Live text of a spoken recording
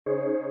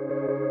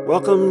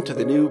Welcome to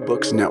the New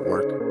Books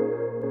Network.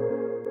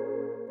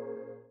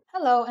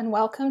 Hello and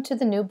welcome to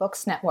the New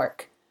Books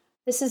Network.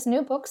 This is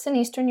New Books in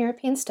Eastern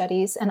European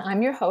Studies and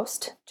I'm your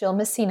host, Jill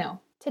Messino.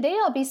 Today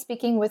I'll be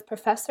speaking with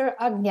Professor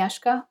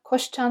Agnieszka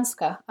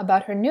Kościańska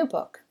about her new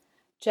book,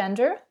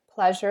 Gender,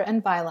 Pleasure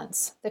and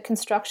Violence, The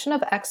Construction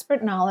of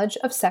Expert Knowledge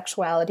of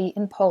Sexuality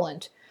in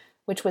Poland,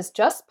 which was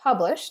just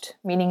published,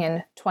 meaning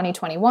in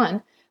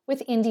 2021,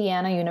 with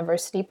Indiana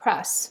University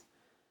Press.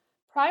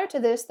 Prior to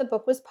this, the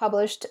book was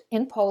published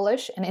in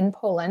Polish and in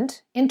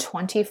Poland in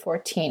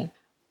 2014.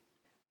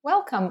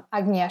 Welcome,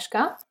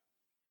 Agnieszka.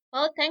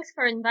 Well, thanks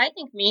for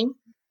inviting me.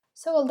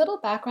 So a little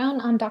background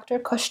on Dr.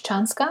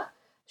 Kościańska.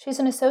 She's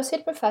an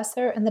associate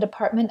professor in the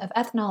Department of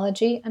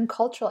Ethnology and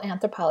Cultural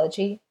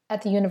Anthropology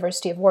at the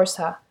University of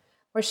Warsaw,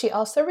 where she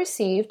also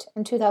received,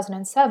 in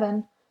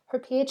 2007, her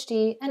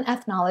PhD in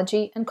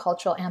Ethnology and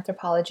Cultural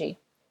Anthropology.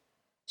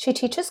 She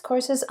teaches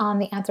courses on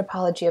the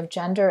anthropology of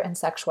gender and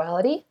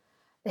sexuality,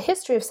 the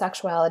history of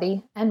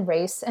sexuality, and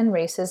race and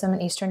racism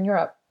in Eastern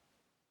Europe.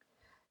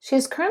 She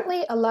is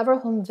currently a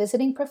Leverhulme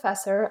Visiting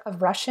Professor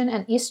of Russian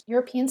and East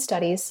European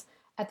Studies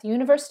at the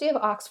University of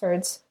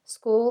Oxford's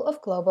School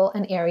of Global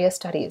and Area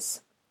Studies.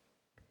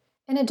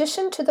 In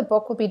addition to the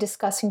book we'll be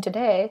discussing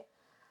today,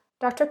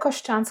 Dr.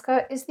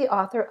 Kościańska is the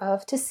author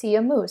of To See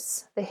a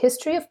Moose, The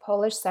History of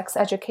Polish Sex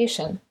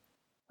Education,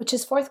 which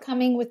is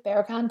forthcoming with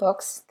Berghahn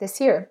Books this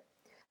year.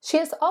 She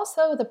is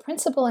also the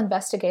principal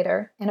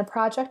investigator in a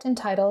project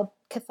entitled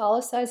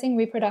Catholicizing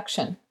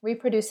Reproduction,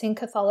 Reproducing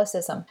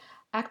Catholicism,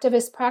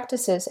 Activist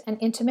Practices and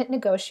Intimate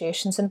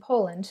Negotiations in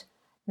Poland,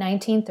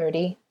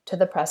 1930 to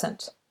the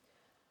present.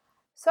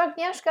 So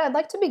Agnieszka, I'd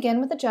like to begin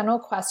with a general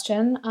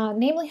question,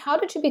 namely, how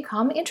did you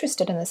become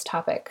interested in this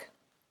topic?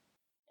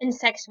 In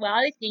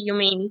sexuality, you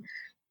mean?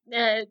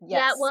 Yes.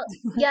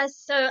 Yes.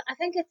 So I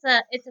think it's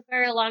a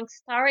very long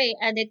story,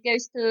 and it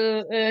goes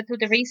to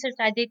the research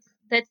I did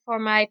for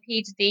my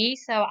PhD.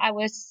 So I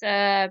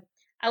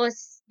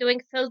was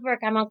doing fieldwork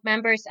among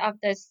members of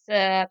this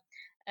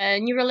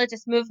new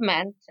religious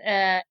movement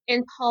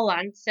in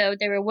Poland. So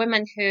there were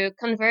women who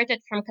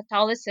converted from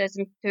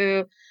Catholicism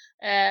to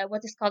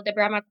what is called the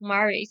Brahma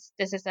Kumaris.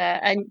 This is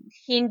a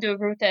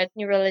Hindu-rooted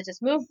new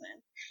religious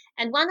movement,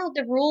 and one of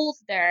the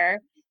rules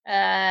there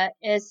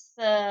is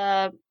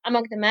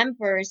among the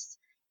members,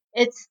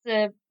 it's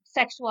the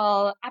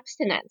sexual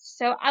abstinence.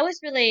 So I was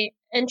really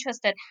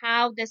interested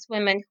how these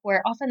women who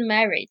were often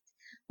married,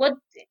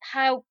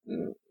 how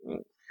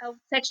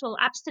sexual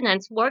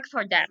abstinence worked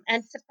for them.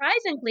 And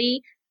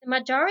surprisingly, the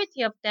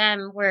majority of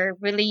them were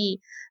really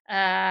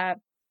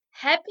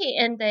happy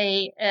in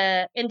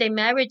their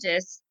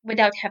marriages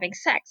without having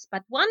sex.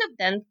 But one of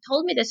them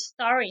told me the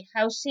story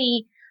how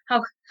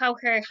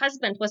her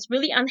husband was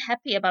really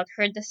unhappy about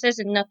her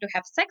decision not to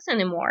have sex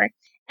anymore,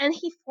 and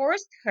he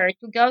forced her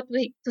to go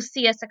to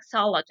see a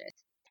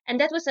sexologist. And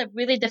that was a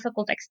really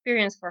difficult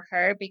experience for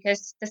her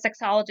because the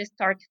sexologist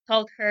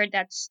told her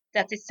that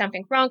is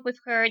something wrong with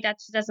her,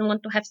 that she doesn't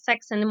want to have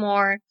sex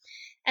anymore.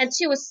 And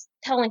she was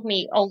telling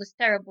me all these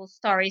terrible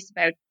stories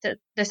about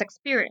this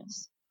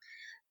experience.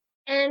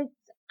 And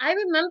I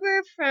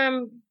remember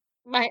from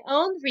my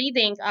own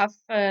reading of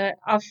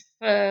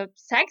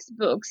sex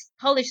books,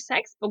 Polish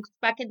sex books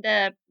back in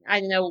the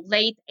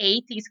late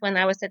 80s when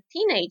I was a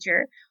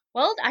teenager.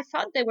 Well, I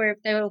thought they were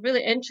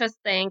really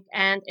interesting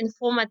and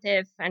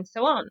informative and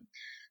so on.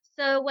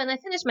 So when I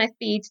finished my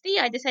PhD,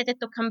 I decided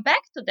to come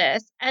back to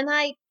this, and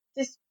I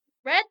just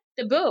read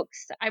the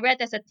books I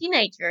read as a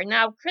teenager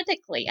now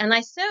critically, and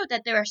I saw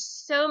that there are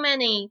so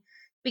many,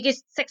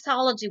 because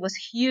sexology was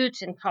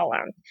huge in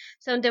Poland.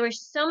 So there were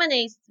so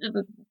many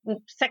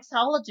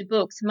sexology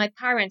books. My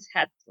parents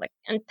had like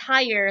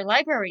entire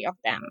library of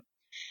them.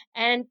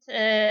 And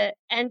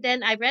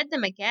then I read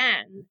them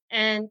again,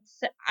 and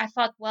I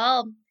thought,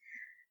 well,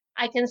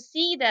 I can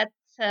see that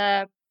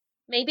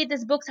maybe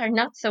these books are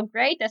not so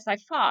great as I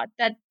thought.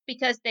 That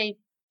because they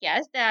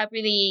are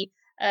really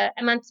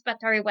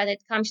emancipatory when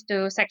it comes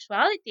to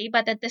sexuality,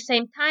 but at the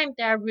same time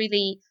they are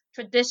really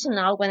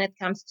traditional when it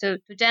comes to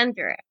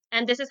gender.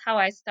 And this is how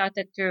I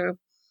started to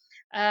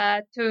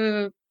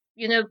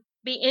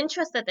be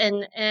interested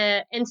in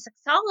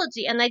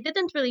sexology. And I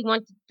didn't really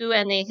want to do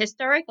any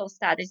historical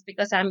studies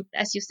because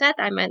as you said,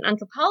 I'm an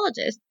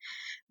anthropologist.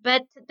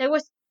 But there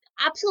was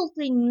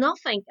absolutely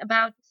nothing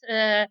about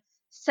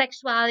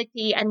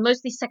sexuality and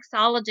mostly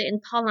sexology in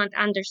Poland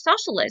under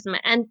socialism,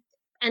 and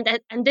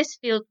this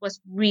field was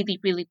really,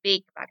 really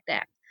big back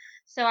then.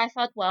 So I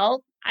thought,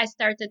 well, I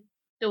started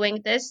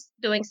doing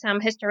some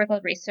historical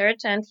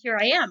research, and here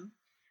I am,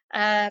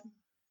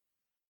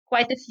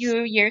 quite a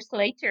few years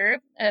later,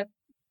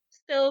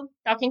 still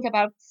talking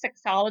about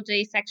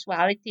sexology,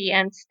 sexuality,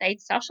 and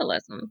state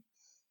socialism.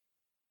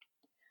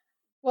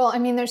 Well, I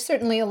mean, there's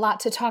certainly a lot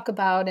to talk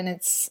about, and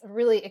it's a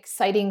really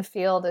exciting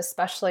field,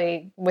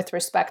 especially with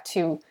respect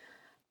to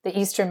the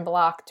Eastern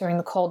Bloc during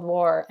the Cold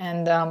War.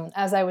 And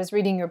as I was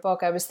reading your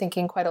book, I was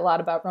thinking quite a lot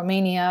about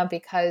Romania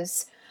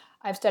because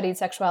I've studied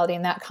sexuality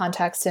in that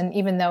context, and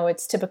even though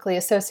it's typically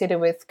associated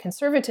with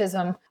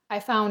conservatism, I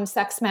found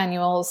sex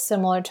manuals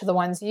similar to the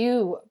ones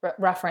you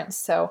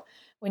referenced. So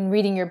when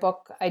reading your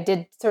book, I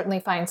did certainly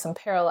find some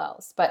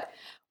parallels, but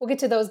we'll get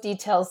to those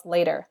details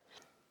later.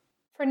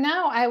 For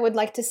now, I would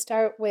like to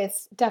start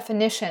with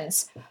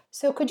definitions.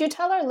 So could you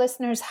tell our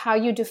listeners how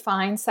you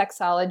define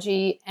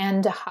sexology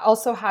and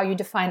also how you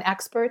define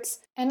experts?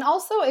 And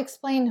also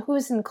explain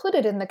who's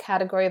included in the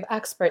category of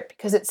expert,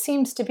 because it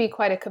seems to be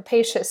quite a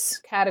capacious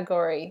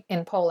category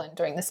in Poland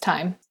during this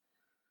time.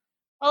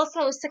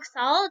 Also,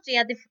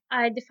 sexology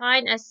I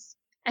define as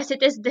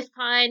it is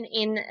defined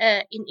in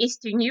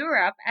Eastern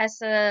Europe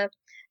as a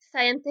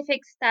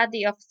scientific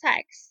study of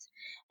sex,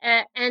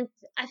 and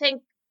I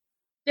think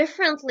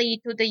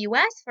differently to the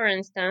US, for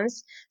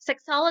instance,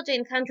 sexology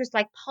in countries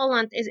like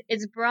Poland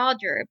is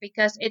broader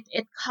because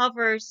it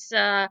covers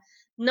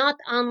not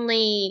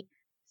only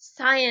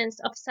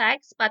science of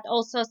sex but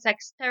also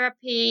sex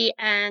therapy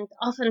and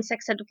often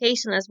sex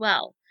education as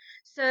well.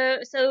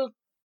 So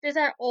these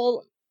are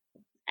all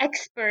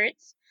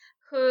experts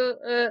who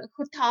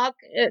talk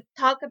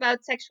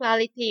about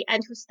sexuality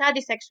and who study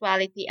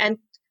sexuality and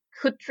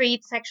who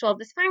treat sexual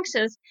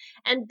dysfunctions.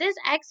 And these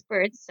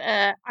experts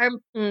are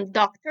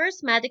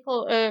doctors,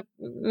 medical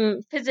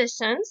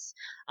physicians,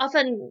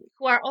 often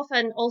who are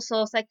often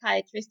also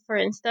psychiatrists, for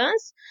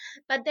instance,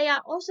 but they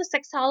are also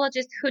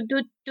sexologists who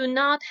do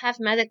not have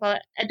medical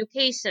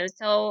education.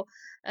 So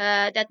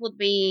that would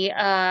be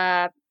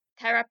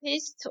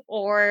therapists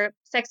or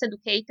sex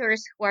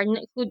educators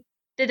who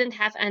didn't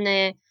have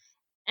any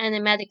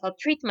medical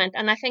treatment.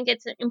 And I think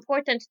it's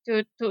important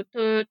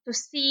to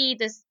see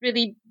this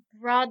really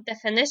broad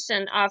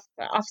definition of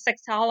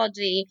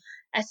sexology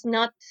as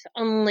not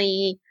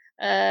only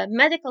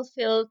medical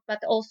field but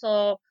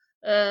also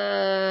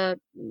uh,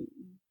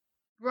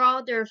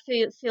 broader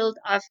field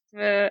of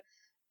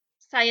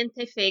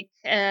scientific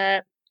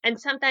and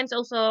sometimes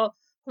also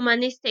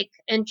humanistic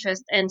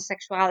interest in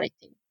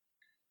sexuality.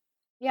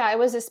 Yeah, I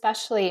was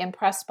especially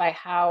impressed by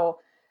how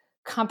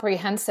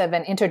comprehensive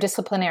and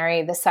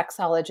interdisciplinary the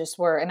sexologists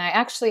were. And I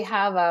actually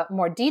have a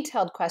more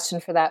detailed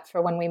question for that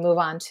for when we move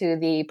on to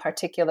the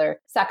particular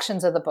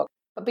sections of the book.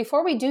 But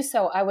before we do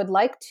so, I would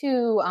like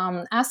to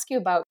ask you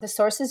about the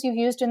sources you've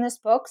used in this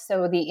book,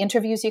 so the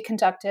interviews you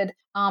conducted,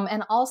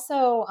 and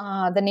also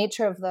the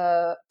nature of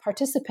the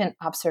participant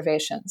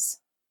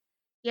observations.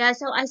 Yeah,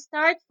 so I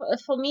start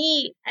for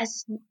me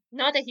as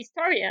not a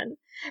historian.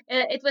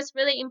 It was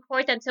really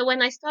important. So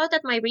when I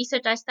started my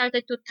research, I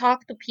started to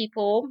talk to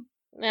people,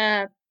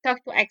 uh,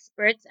 talk to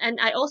experts, and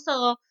I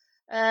also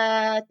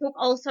took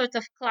all sorts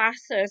of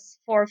classes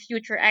for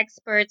future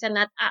experts, and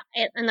I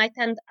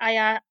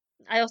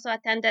also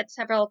attended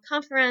several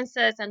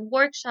conferences and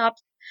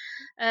workshops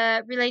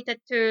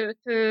related to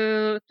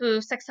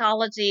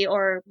sexology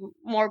or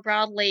more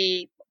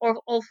broadly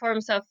or all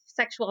forms of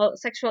sexual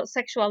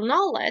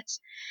knowledge.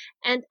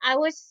 And I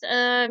was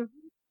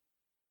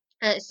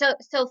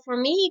so for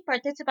me,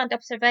 participant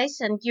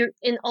observation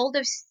in all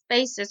those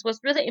spaces was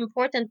really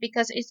important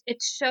because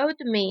it showed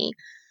me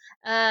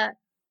uh,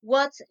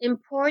 what's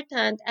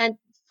important and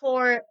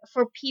for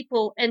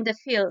people in the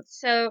field.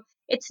 So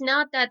it's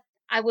not that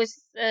I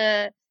was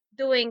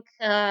doing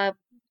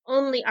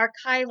only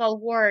archival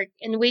work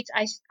in which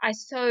I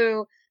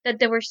saw that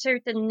there were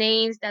certain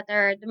names that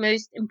are the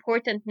most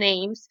important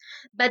names,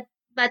 but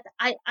but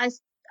I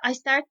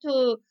start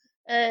to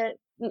uh,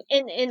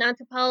 in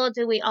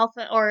anthropology we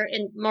often, or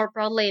in more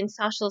broadly in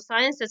social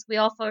sciences, we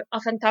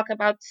often talk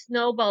about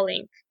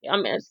snowballing.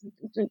 On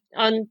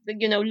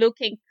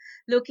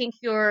looking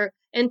your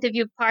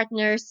interview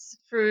partners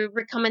through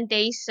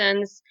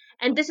recommendations,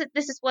 and this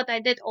is what I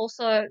did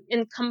also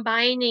in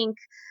combining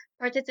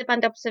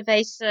participant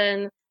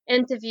observation,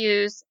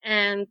 interviews,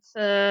 and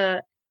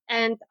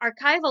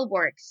archival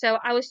work. So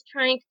I was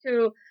trying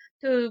to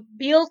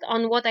build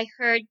on what I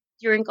heard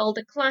during all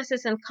the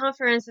classes and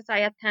conferences I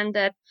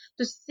attended,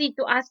 to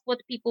ask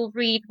what people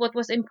read, what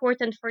was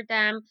important for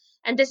them,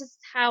 and this is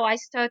how I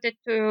started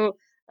to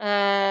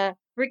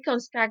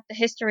reconstruct the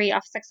history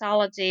of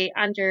sexology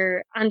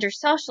under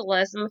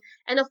socialism.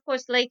 And of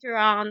course, later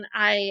on,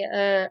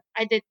 I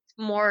did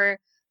more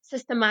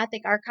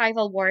systematic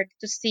archival work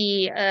to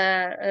see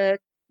to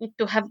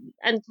have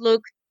and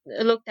looked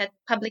at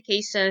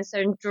publications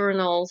and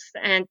journals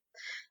and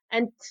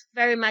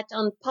very much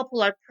on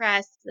popular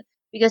press,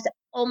 because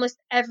almost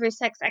every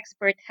sex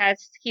expert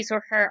has his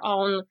or her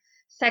own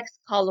sex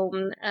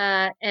column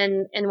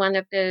in one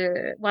of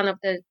the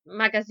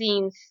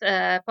magazines,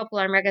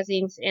 popular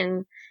magazines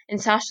in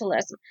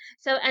socialism.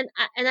 So and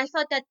I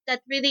thought that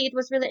really it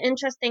was really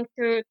interesting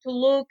to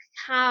look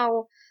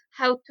how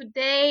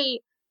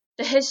today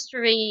the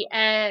history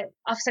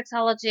of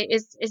sexology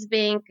is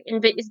being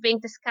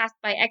discussed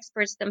by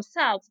experts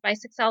themselves, by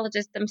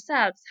sexologists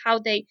themselves,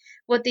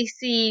 what they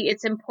see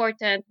it's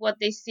important, what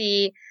they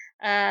see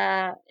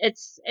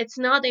it's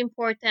not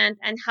important,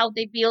 and how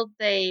they build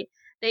their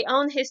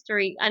own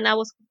history. And I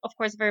was, of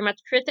course, very much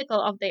critical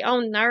of their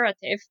own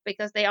narrative,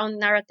 because their own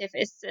narrative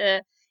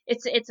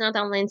it's not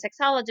only in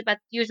sexology, but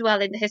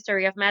usually in the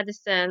history of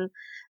medicine.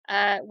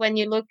 When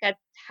you look at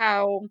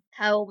how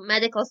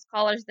medical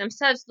scholars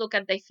themselves look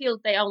at the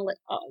field,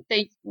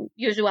 they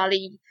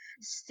usually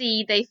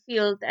see the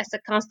field as a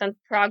constant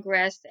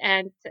progress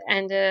and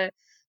the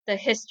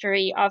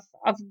history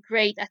of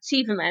great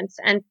achievements,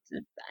 and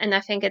I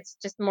think it's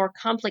just more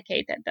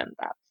complicated than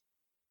that.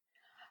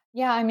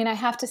 Yeah, I mean, I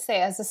have to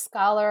say, as a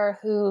scholar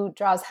who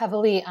draws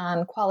heavily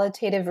on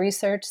qualitative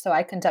research, so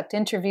I conduct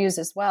interviews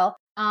as well,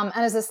 and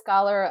as a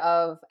scholar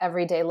of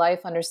everyday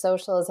life under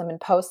socialism and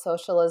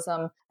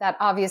post-socialism, that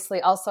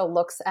obviously also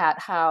looks at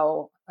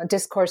how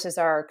discourses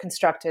are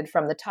constructed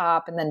from the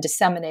top and then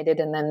disseminated,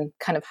 and then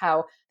kind of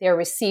how they're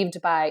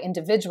received by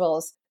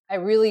individuals. I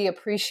really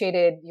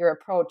appreciated your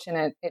approach,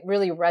 and it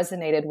really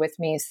resonated with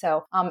me.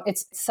 So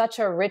it's such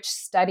a rich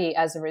study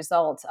as a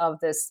result of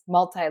this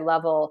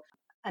multi-level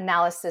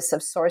analysis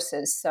of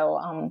sources.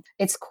 So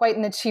it's quite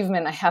an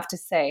achievement, I have to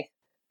say.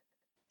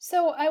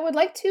 So I would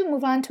like to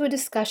move on to a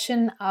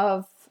discussion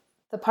of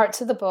the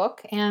parts of the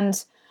book,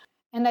 and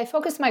I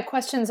focus my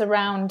questions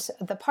around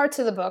the parts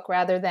of the book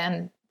rather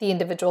than the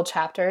individual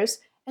chapters.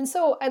 And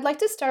so I'd like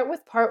to start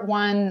with part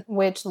 1,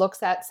 which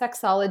looks at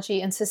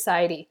sexology and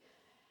society.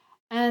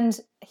 And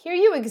here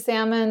you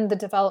examine the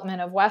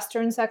development of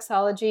Western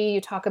sexology.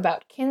 You talk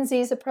about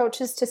Kinsey's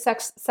approaches to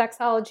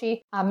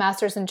sexology,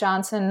 Masters and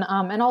Johnson,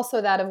 and also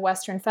that of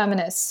Western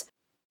feminists.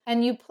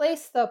 And you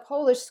place the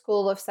Polish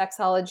school of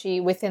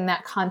sexology within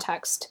that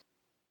context.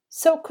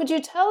 So could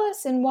you tell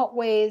us in what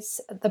ways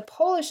the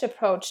Polish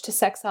approach to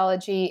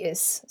sexology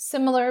is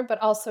similar but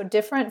also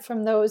different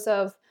from those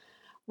of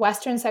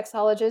Western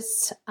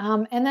sexologists?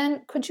 And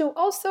then could you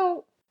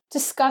also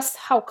discuss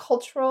how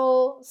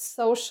cultural,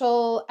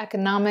 social,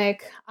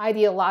 economic,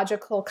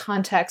 ideological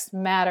contexts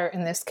matter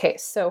in this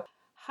case? So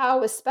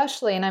how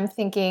especially, and I'm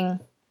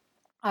thinking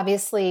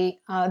obviously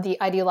the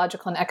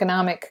ideological and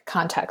economic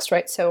context,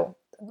 right? So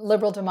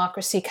liberal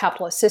democracy,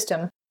 capitalist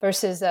system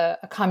versus a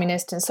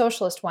communist and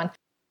socialist one.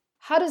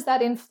 How does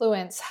that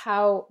influence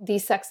how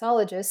these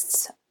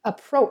sexologists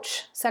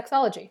approach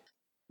sexology?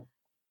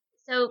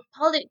 So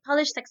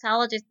Polish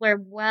sexologists were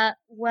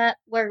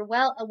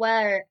well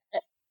aware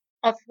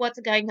of what's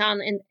going on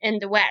in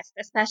the West,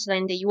 especially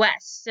in the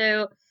US.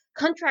 So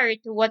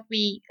contrary to what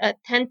we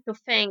tend to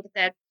think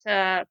that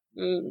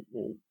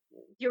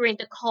during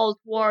the Cold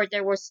War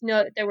there were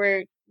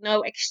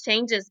no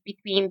exchanges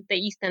between the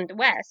East and the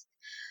West.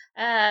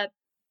 Uh,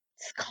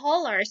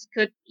 Scholars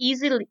could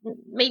easily,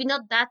 maybe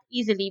not that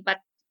easily, but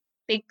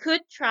they could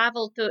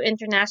travel to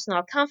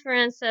international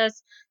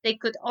conferences, they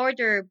could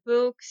order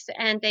books,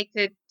 and they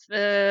could,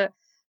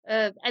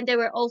 and there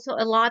were also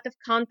a lot of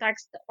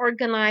contacts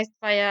organized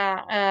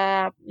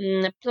via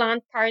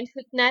Planned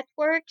Parenthood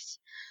networks.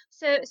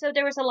 So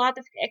there was a lot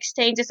of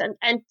exchanges,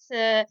 and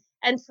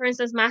for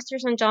instance,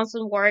 Masters and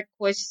Johnson work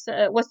was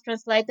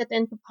translated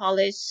into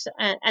Polish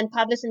and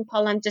published in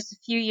Poland just a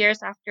few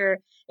years after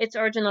its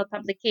original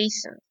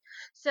publication.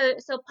 So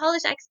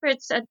Polish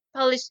experts and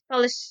Polish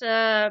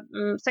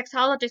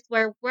sexologists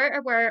were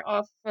aware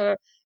of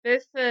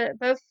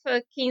both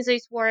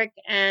Kinsey's work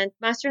and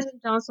Masters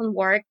and Johnson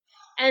work,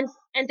 and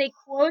they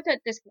quoted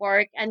this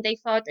work, and they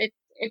thought it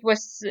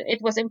was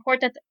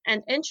important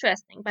and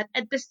interesting. But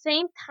at the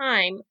same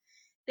time,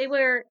 they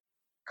were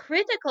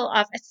critical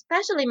of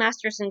especially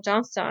Masters and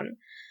Johnson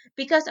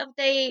because of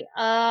the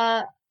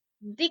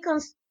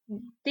decon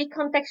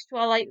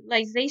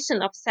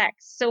decontextualization of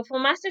sex. So for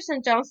Masters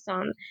and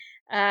Johnson,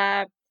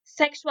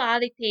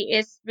 sexuality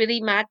is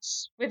really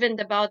much within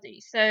the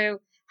body.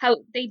 So how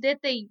they did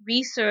the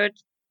research,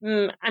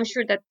 I'm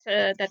sure that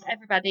that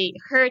everybody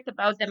heard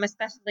about them,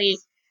 especially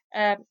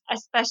after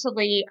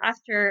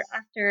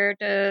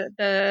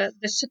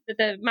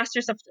the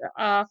Masters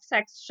of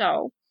Sex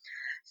show.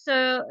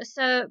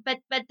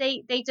 But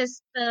they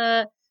just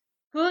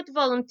put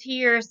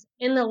volunteers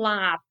in the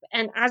lab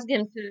and ask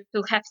them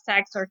to have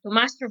sex or to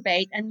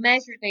masturbate and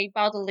measure their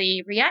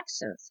bodily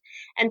reactions.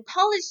 And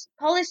Polish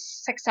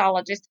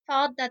sexologists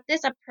thought that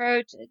this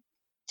approach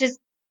just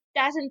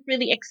doesn't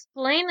really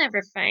explain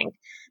everything,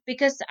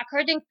 because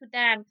according to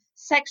them,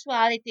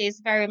 sexuality is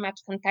very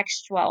much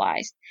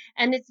contextualized,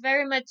 and it's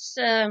very much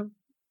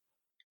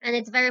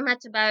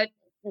about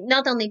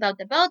not only about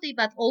the body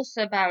but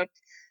also about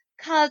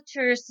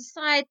culture,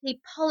 society,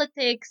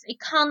 politics,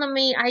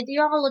 economy,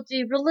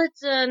 ideology,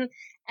 religion,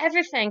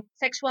 everything.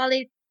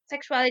 Sexuality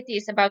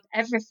is about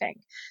everything.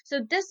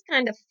 So this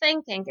kind of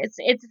thinking,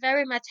 it's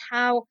very much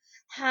how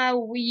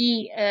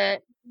we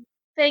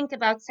think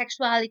about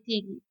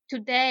sexuality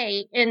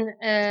today in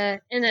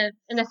a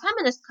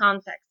feminist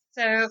context.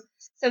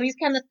 So you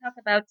cannot talk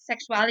about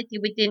sexuality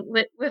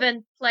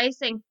within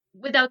placing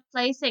without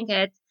placing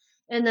it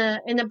in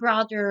a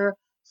broader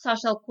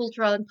social,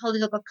 cultural, and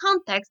political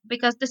context,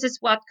 because this is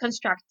what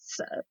constructs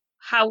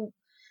how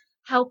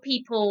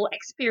people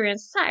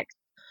experience sex.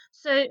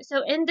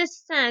 So in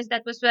this sense,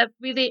 that was a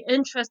really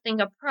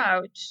interesting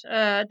approach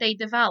they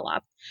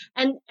developed,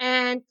 and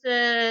and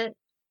uh,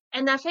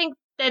 and I think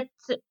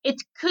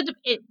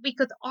we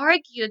could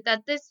argue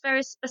that this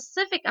very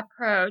specific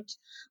approach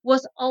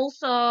was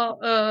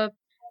also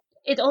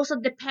it also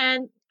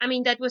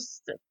that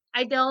was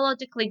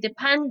ideologically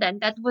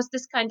dependent. That was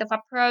this kind of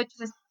approach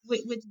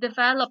which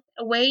developed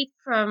away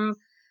from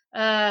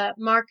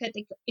market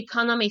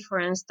economy, for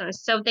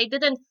instance. So they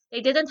didn't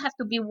have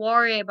to be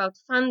worried about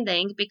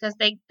funding because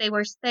they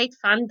were state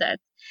funded,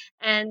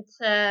 and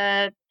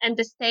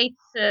the state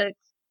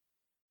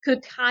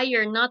could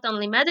hire not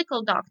only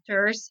medical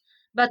doctors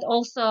but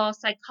also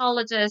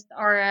psychologists,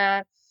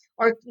 or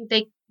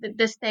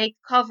the state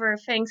cover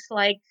things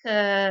like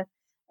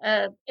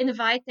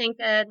inviting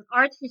an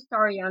art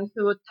historian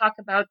who would talk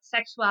about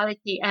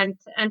sexuality and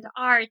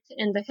art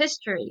in the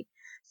history.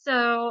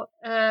 So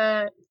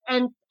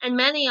and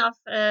many of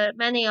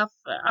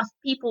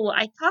people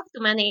I talked to,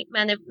 many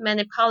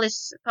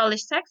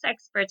Polish sex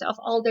experts of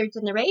older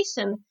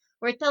generation,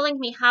 were telling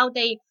me how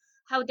they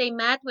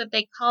met with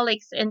their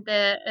colleagues in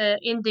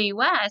the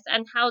U.S.,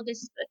 and how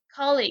these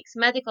colleagues,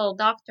 medical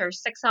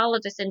doctors,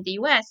 sexologists in the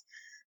U.S.,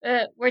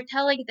 were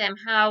telling them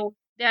how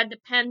they are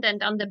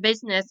dependent on the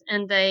business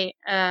and the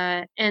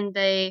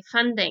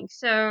funding,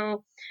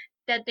 so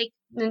that they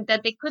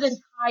couldn't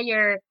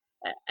hire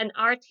an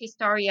art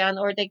historian,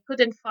 or they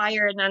couldn't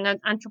hire an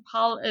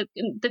anthropologist.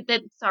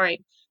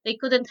 Sorry, they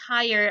couldn't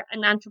hire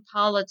an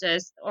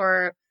anthropologist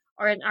or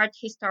an art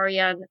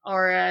historian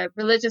or a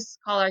religious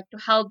scholar to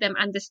help them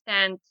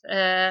understand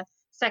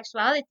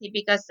sexuality,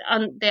 because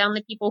the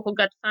only people who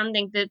got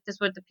funding, this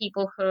were the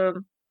people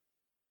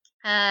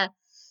uh,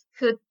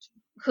 who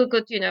who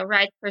could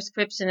write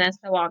prescription and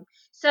so on.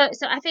 So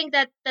I think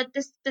that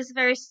this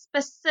very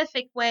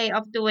specific way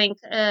of doing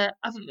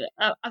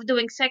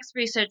sex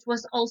research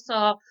was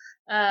also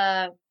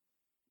uh,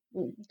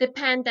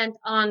 dependent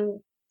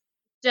on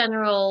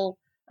general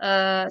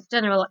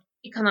general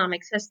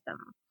economic system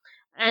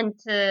and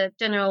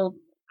general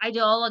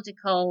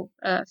ideological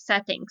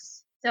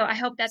settings. So I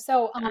hope that.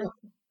 So,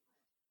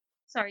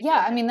 Sorry, go yeah, I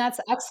ahead. mean, that's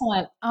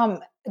excellent.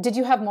 Did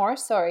you have more?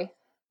 Sorry.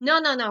 No.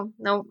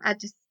 I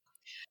just.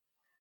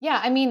 Yeah,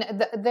 I mean,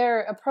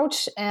 the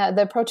approach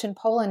in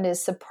Poland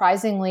is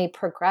surprisingly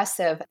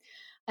progressive.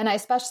 And I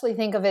especially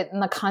think of it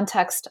in the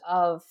context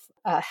of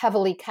a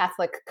heavily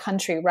Catholic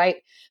country,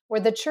 right?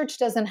 Where the church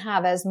doesn't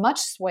have as much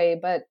sway,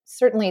 but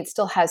certainly it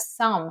still has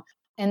some.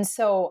 And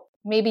so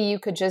maybe you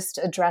could just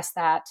address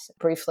that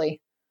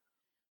briefly.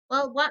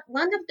 Well,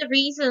 one of the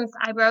reasons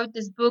I wrote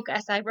this book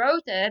as I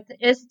wrote it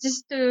is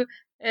just to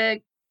uh,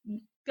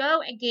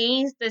 go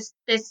against this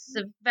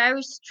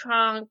very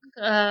strong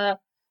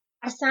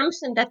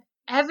assumption that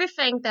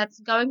everything that's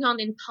going on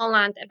in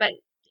Poland about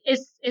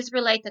is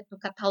related to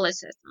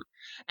Catholicism,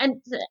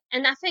 and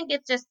I think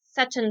it's just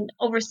such an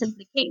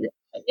oversimplification.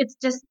 It's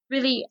just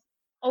really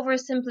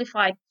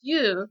oversimplified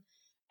view,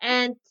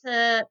 and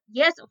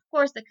yes, of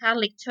course, the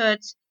Catholic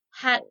Church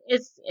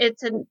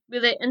it's a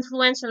really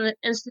influential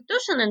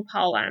institution in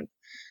Poland.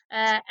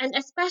 And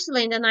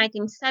especially in the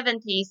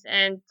 1970s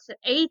and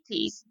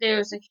 80s,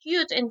 there's a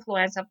huge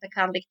influence of the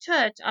Catholic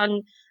Church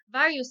on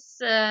various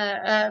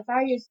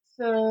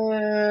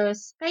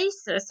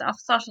spaces of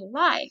social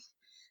life.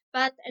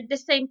 But at the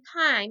same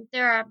time,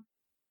 there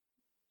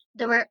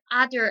were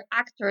other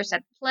actors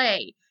at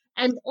play,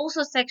 and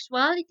also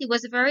sexuality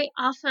was very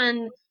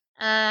often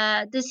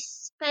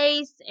this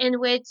space in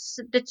which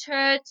the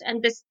church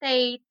and the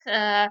state.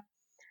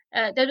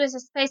 There is a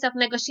space of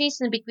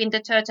negotiation between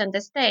the church and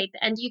the state,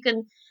 and you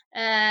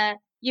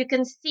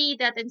can see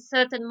that in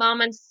certain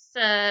moments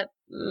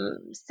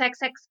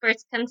sex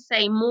experts can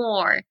say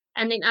more,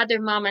 and in other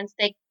moments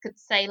they could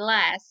say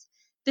less.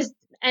 This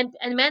and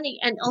many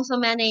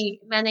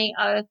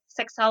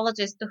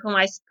sexologists to whom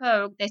I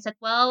spoke, they said,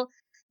 well,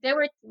 they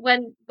were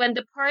when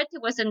the party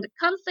was in the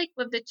conflict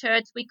with the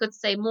church, we could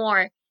say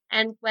more,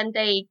 and when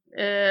they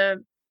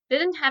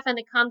didn't have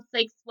any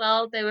conflicts,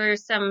 well, there were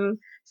some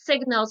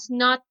signals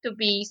not to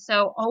be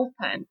so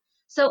open.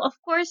 So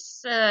of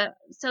course,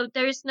 so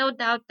there is no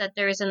doubt that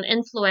there is an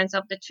influence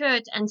of the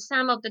church, and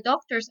some of the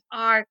doctors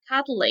are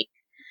Catholic,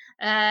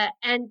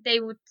 and they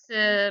would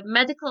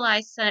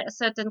medicalize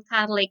certain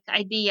Catholic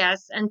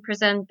ideas and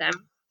present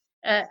them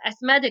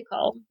as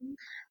medical.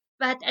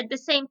 But at the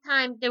same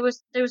time, there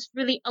was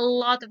really a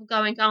lot of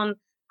going on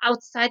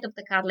outside of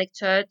the Catholic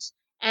Church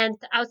and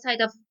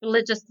outside of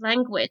religious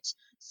language.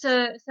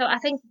 So I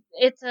think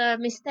it's a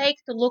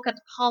mistake to look at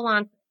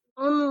Poland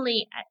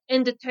only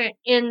in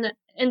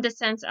in the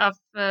sense of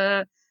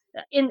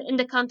in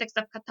the context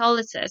of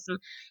Catholicism,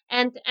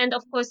 and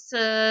of course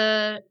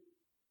and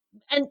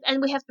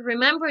we have to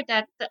remember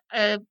that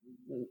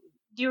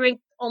during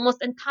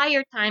almost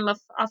entire time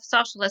of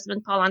socialism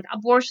in Poland,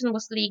 abortion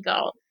was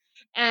legal,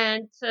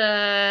 and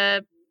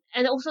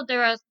also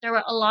there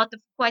were a lot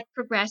of quite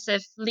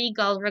progressive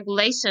legal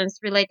regulations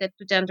related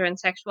to gender and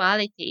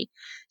sexuality.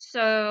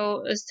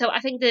 So I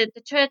think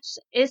the church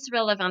is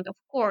relevant, of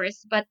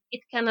course, but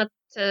it cannot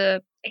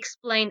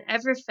explain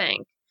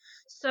everything.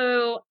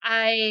 So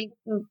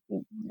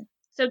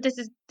so this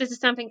is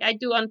something I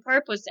do on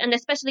purpose, and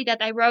especially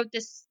that I wrote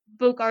this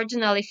book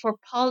originally for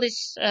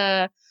Polish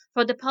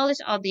for the Polish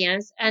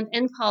audience and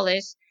in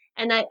Polish,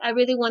 and I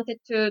really wanted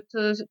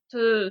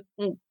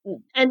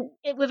and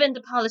within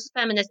the Polish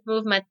feminist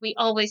movement, we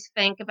always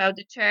think about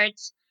the church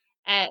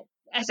uh,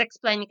 as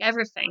explaining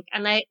everything,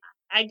 and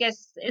I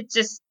guess it's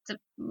just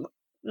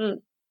mm,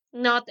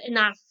 not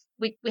enough.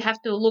 We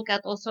have to look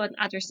at also in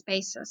other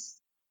spaces.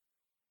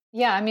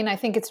 Yeah, I mean, I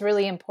think it's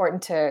really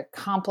important to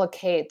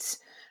complicate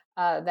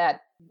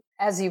that,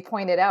 as you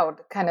pointed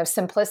out, kind of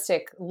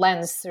simplistic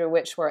lens through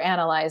which we're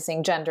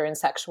analyzing gender and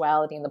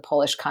sexuality in the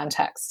Polish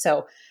context.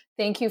 So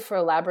thank you for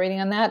elaborating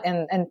on that.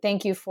 And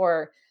thank you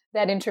for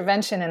that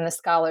intervention in the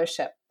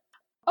scholarship.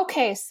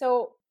 Okay,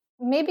 so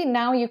maybe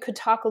now you could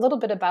talk a little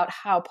bit about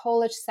how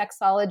Polish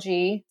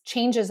sexology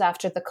changes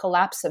after the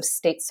collapse of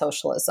state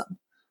socialism.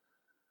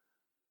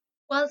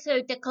 Well,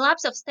 so the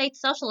collapse of state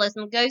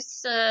socialism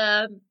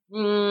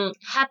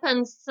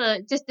happens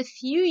just a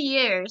few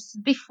years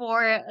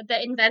before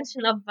the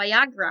invention of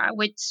Viagra,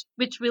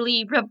 which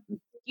really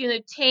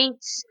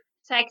changed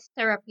sex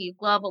therapy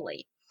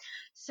globally.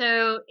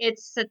 So it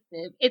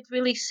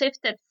really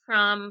shifted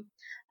from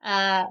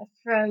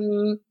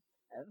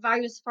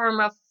various form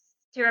of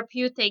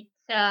therapeutic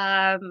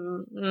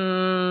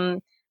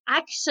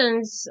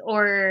actions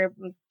or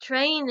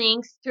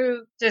trainings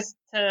to just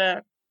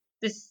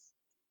this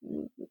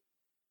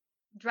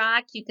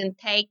drug you can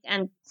take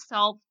and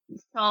solve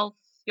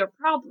your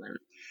problem.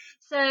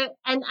 So,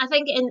 and I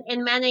think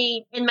in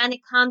many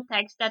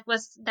contexts that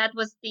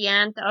was the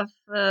end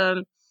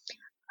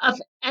of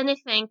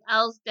anything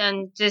else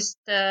than just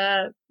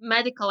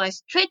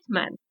medicalized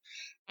treatment.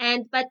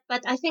 And but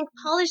I think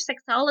Polish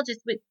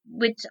sexologists,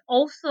 which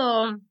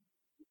also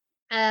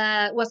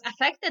was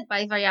affected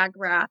by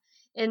Viagra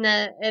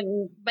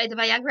by the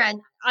Viagra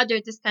and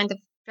other this kind of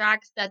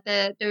drugs, that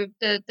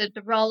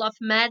the role of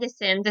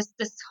medicine, this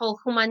whole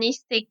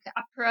humanistic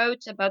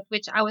approach about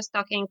which I was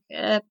talking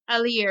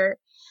earlier.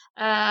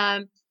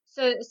 Um,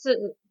 so so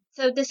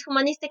so this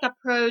humanistic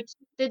approach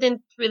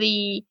didn't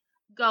really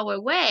go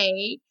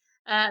away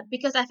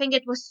because I think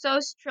it was so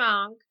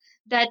strong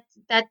that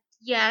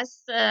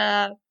yes,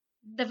 the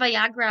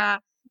Viagra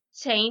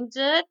changed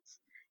it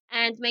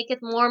and make it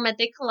more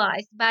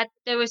medicalized, but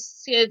there was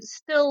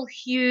still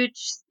huge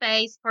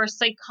space for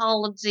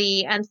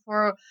psychology and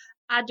for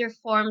other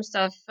forms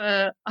of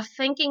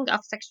thinking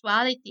of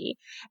sexuality.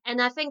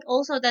 And I think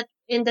also that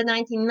in the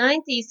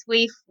 1990s,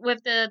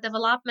 with the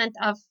development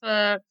of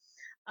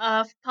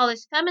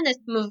Polish feminist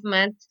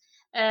movement,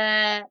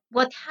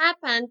 what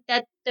happened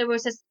that there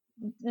was a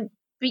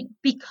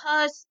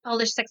because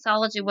Polish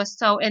sexology was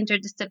so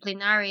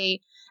interdisciplinary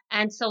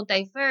and so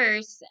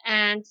diverse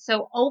and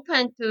so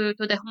open to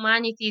the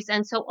humanities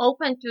and so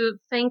open to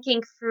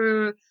thinking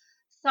through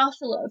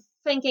social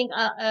thinking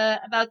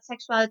about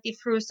sexuality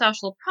through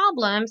social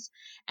problems.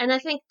 And I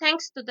think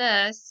thanks to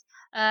this,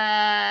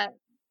 uh,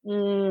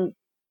 mm,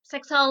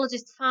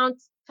 sexologists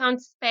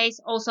found space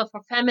also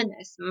for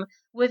feminism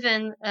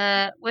within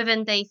their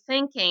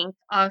thinking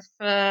of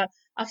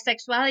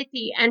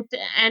sexuality.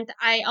 And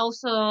I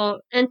also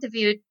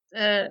interviewed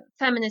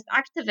feminist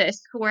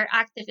activists who were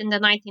active in the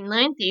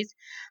 1990s,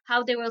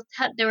 how they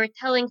were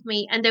telling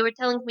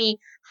me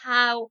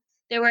how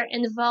they were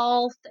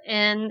involved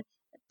in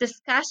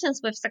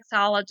discussions with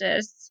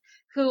sexologists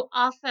who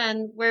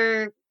often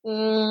were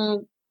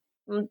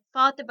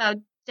thought about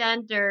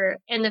gender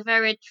in a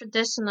very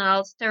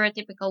traditional,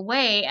 stereotypical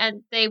way,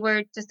 and they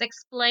were just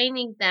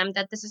explaining them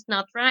that this is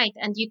not right.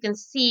 And you can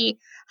see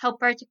how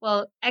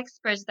particular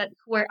experts that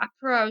who were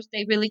approached,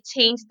 they really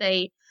changed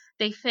they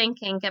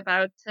thinking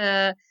about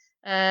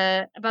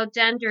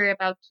gender,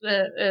 about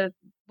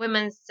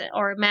women's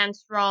or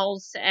men's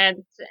roles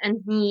and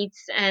needs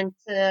and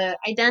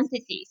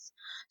identities.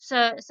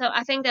 So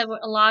I think there were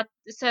a lot.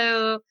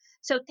 So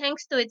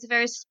thanks to its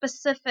very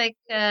specific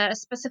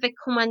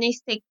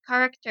humanistic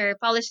character,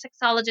 Polish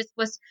sexologist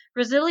was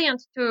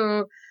resilient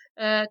to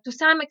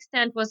some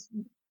extent, was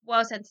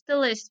and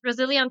still is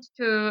resilient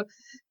to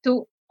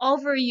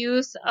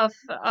overuse of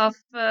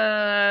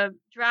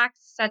drugs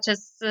such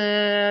as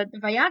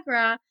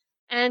Viagra,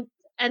 and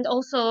and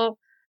also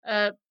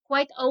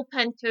quite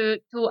open to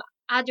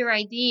other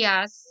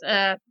ideas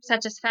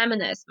such as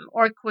feminism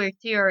or queer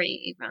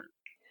theory even.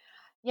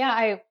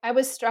 Yeah, I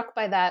was struck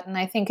by that. And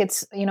I think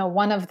it's,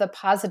 one of the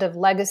positive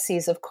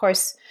legacies. Of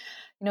course,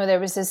 there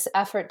was this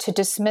effort to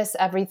dismiss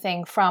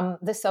everything from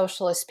the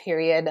socialist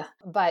period.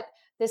 But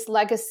this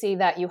legacy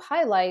that you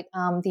highlight,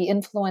 the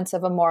influence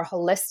of a more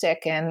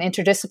holistic and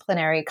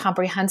interdisciplinary,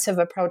 comprehensive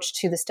approach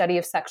to the study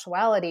of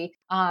sexuality,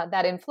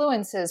 that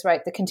influences,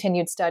 right, the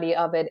continued study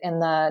of it in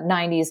the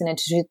 90s and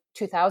into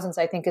 2000s,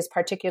 I think is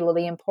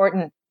particularly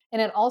important.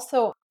 And it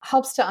also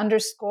helps to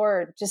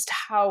underscore just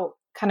how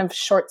kind of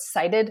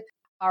short-sighted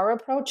our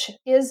approach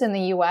is in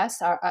the US,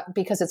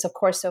 because it's, of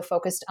course, so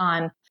focused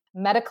on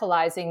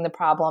medicalizing the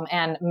problem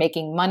and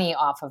making money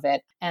off of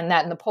it. And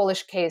that in the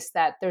Polish case,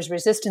 that there's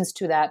resistance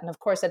to that. And of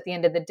course, at the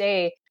end of the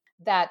day,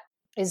 that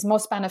is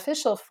most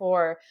beneficial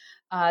for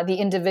the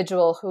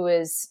individual who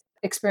is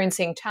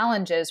experiencing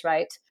challenges,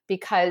 right?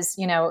 Because,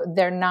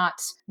 they're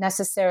not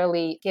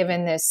necessarily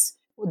given this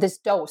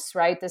dose,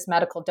 right? This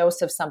medical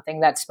dose of something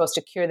that's supposed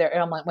to cure their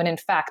ailment, when in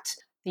fact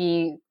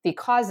the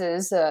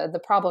causes,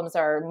 the problems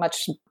are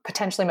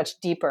potentially much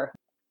deeper.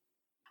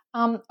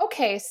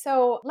 Okay,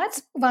 so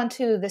let's move on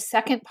to the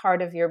second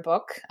part of your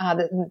book,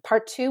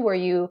 part 2, where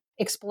you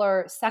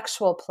explore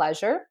sexual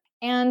pleasure.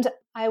 And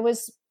I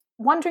was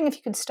wondering if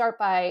you could start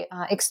by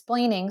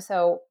explaining.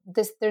 So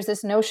there's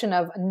this notion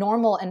of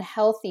normal and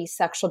healthy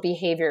sexual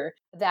behavior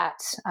that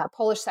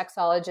Polish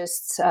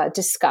sexologists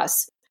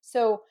discuss.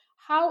 So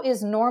how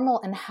is normal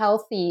and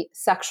healthy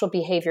sexual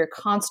behavior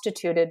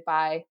constituted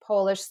by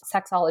Polish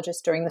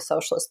sexologists during the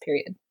socialist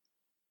period?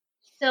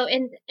 So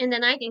in the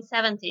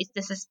 1970s,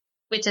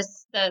 which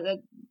is the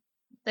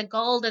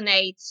golden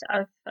age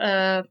of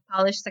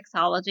Polish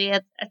sexology.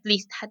 At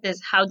least that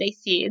is how they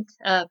see it.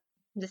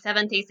 The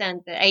 70s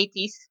and the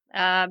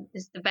 80s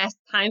is the best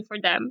time for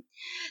them.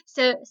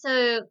 So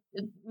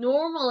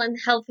normal and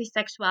healthy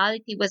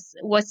sexuality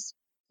was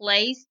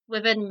placed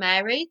within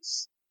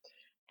marriage,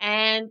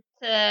 and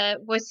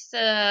was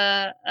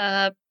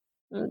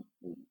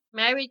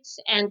marriage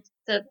and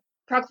the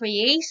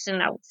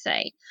procreation, I would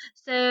say.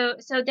 So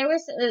there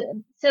was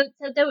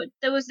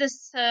there was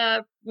this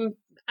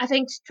I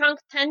think strong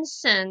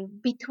tension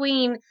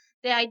between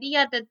the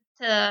idea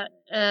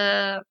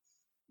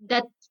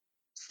that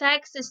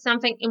sex is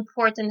something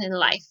important in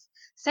life.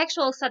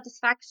 Sexual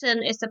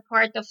satisfaction is a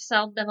part of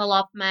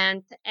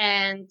self-development,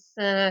 and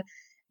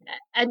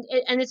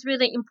it's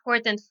really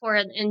important for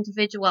an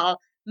individual,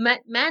 men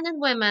and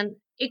women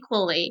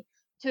equally,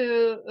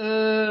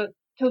 to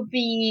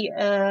be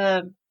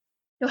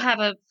to have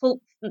a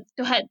full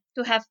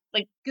to have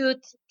like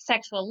good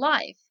sexual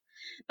life.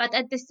 But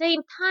at the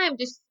same time,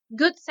 this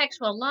good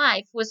sexual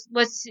life was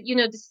the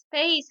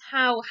space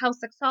how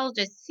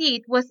sexologists see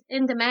it was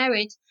in the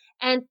marriage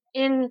and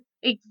in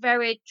a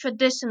very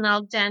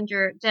traditional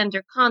gender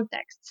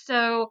context.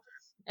 So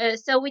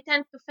we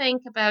tend to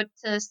think about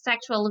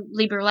sexual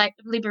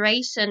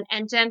liberation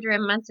and gender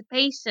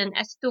emancipation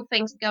as two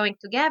things going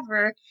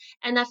together,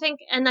 and I think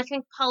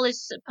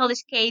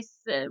Polish case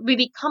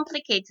really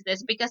complicates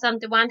this, because on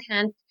the one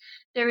hand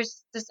there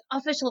is this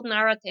official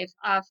narrative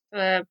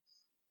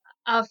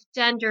of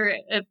gender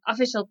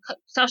official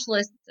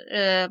socialist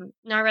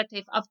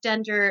narrative of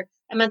gender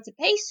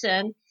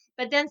emancipation,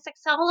 but then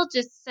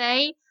sexologists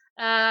say,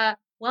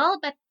 well,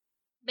 but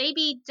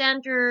maybe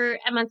gender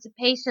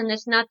emancipation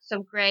is not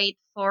so great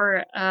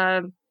for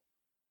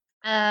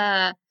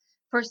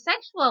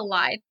sexual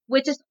life,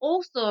 which is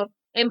also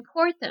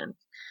important.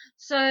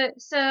 So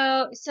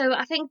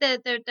I think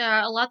that there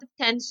are a lot of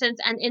tensions,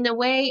 and in a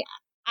way,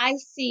 I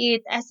see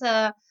it as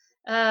a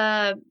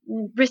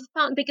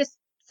response, because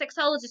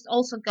sexologists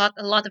also got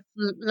a lot of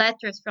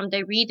letters from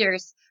their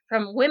readers,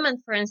 from women,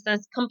 for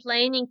instance,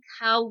 complaining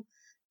how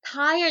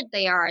tired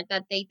they are,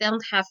 that they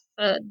don't have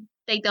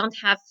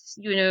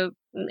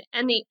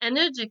any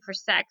energy for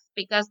sex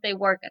because they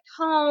work at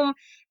home,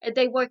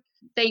 they work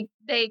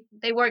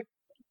they work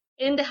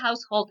in the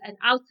household and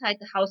outside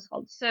the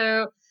household.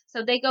 So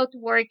they go to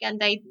work, and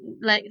they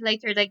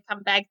later they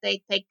come back,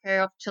 they take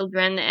care of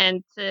children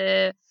and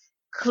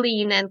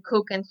clean and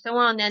cook and so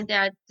on, and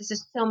this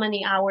is so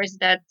many hours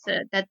that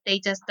they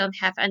just don't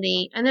have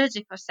any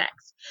energy for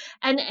sex.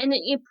 And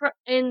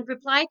in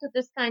reply to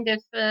this kind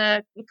of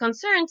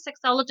concern,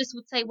 sexologists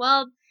would say,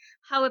 well,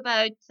 how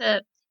about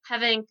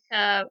having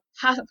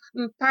half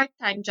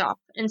part-time job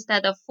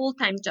instead of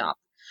full-time job?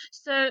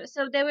 So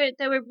they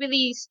were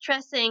really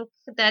stressing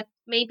that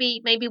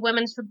maybe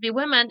women should be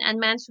women and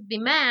men should be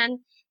men,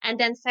 and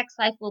then sex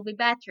life will be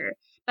better.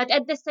 But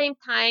at the same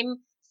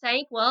time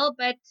saying, well,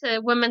 but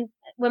women's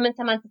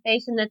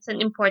emancipation, that's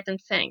an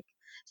important thing.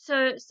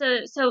 So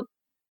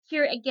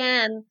here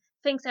again,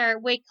 things are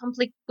way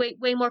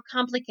more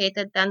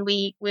complicated than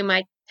we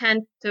might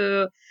tend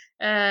to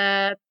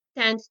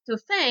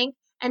think.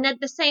 And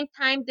at the same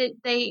time,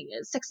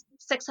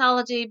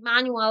 sexology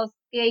manuals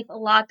gave a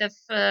lot of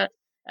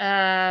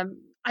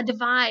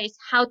advice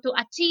how to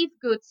achieve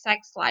good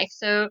sex life.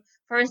 So,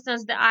 for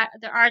instance, the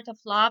Art of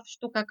Love,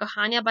 Sztuka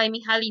Kochania by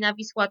Michalina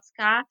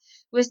Wisłocka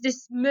was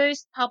this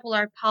most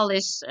popular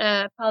Polish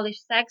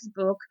sex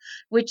book,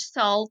 which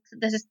sold,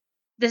 this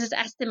is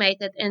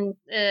estimated, in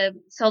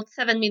sold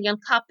 7 million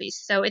copies.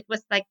 So it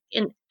was like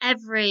in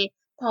every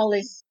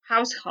Polish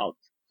household.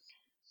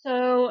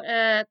 So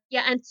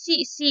and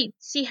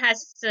she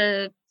has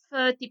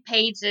 30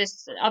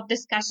 pages of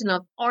discussion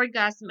of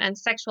orgasm and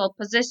sexual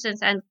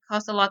positions, and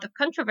caused a lot of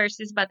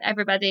controversies, but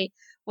everybody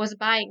was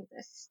buying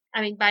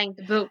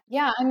the book.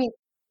 Yeah,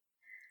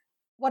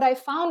 what I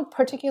found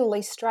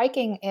particularly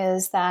striking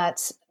is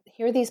that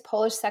here these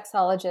Polish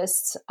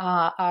sexologists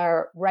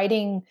are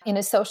writing in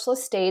a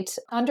socialist state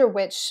under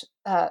which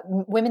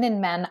women and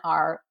men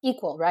are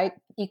equal, right?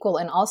 Equal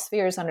in all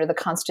spheres under the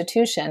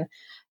Constitution.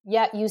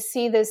 Yet you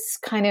see this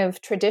kind of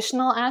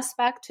traditional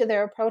aspect to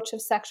their approach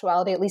of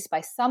sexuality, at least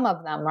by some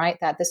of them, right?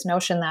 That this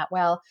notion that,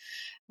 well,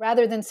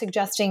 rather than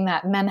suggesting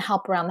that men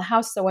help around the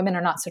house so women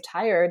are not so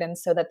tired and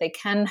so that they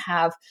can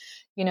have,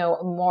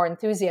 more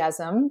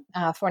enthusiasm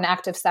for an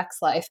active sex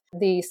life.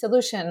 The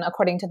solution,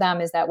 according to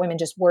them, is that women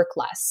just work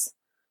less.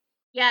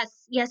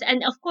 Yes,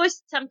 and of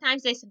course,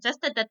 sometimes they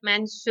suggested that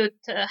men should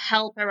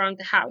help around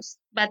the house,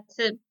 but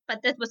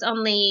that was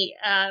only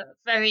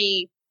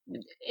very.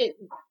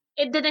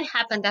 It didn't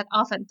happen that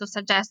often to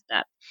suggest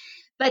that.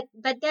 But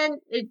then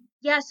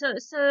yeah, so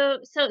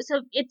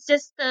it's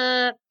just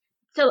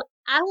so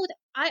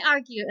I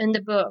argue in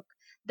the book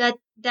that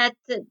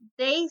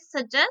they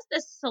suggest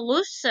a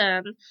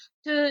solution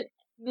to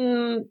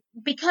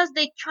because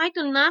they try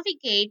to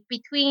navigate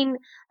between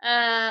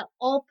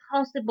all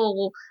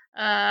possible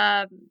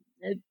um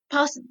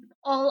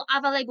all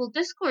available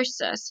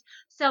discourses.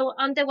 So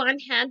on the one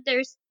hand,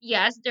 there's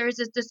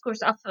this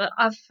discourse of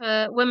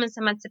women's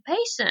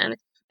emancipation,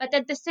 but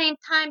at the same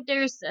time,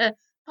 there's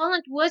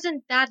Poland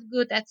wasn't that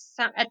good at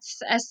some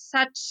as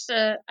such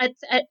as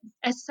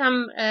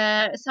some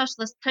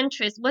socialist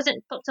countries.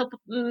 Wasn't so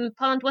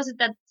Poland wasn't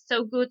that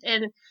so good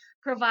in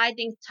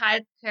providing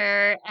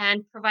childcare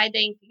and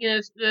providing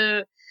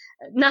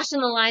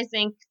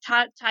nationalizing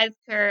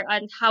childcare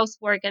and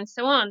housework and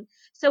so on.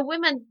 So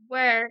women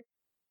were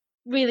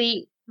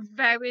really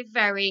very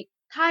very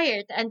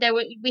tired, and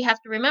we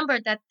have to remember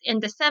that in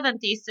the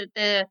 70s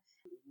the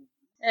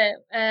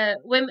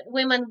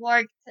women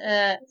worked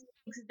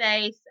 6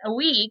 days a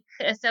week,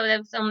 so that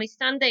was only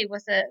Sunday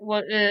was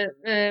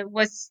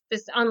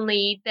this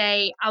only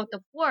day out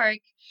of work,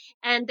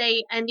 and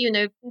they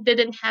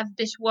didn't have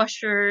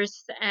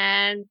dishwashers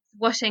and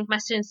washing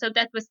machines, so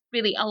that was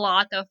really a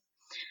lot of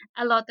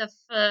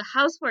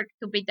housework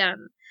to be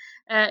done.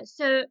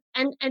 So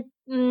and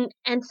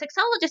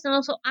sexologists and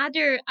also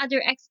other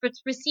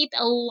experts received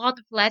a lot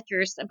of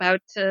letters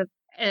about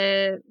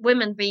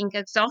women being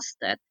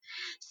exhausted.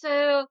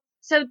 So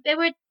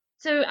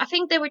I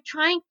think they were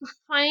trying to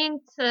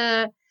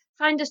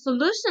find a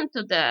solution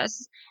to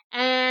this,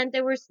 and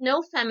there was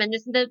no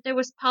feminism. There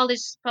was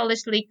Polish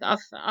League of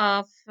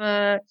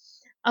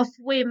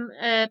women,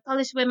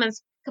 Polish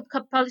women's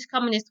Polish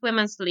Communist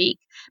Women's League,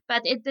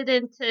 but it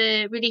didn't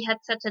really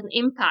had such an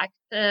impact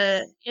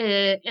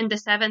in the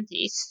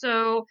 70s.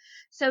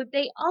 So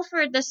they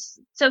offered this.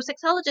 So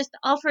sexologists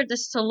offered the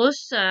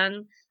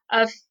solution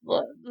of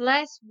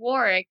less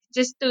work,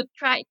 just to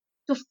try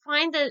to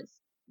find a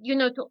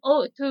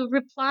to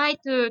reply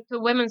to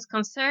women's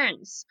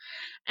concerns,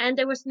 and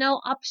there was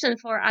no option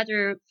for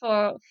other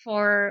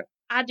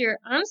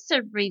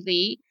answer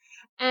really.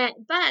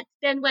 But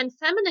then when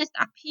feminists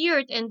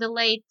appeared in the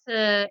late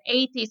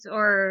 80s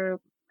or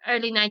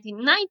early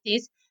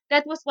 1990s,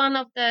 that was one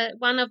of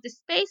the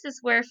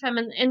spaces where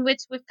in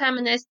which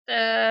feminists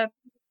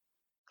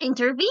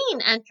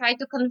intervene and try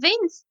to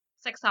convince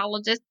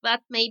sexologists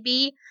that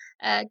maybe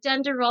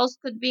gender roles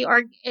could be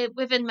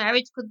within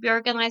marriage could be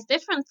organized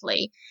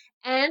differently,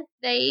 and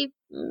they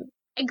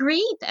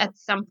agreed at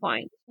some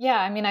point. Yeah,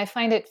 I mean, I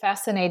find it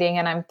fascinating,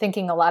 and I'm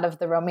thinking a lot of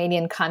the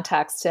Romanian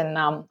context, and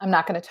I'm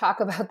not going to talk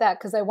about that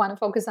because I want to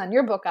focus on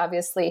your book,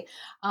 obviously.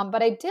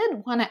 But I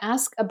did want to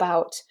ask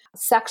about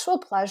sexual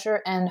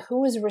pleasure and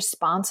who is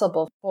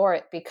responsible for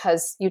it,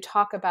 because you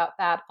talk about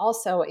that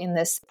also in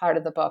this part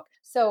of the book.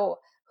 So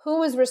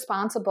who is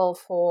responsible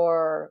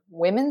for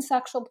women's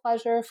sexual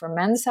pleasure, for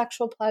men's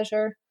sexual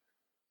pleasure?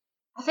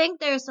 I think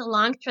there's a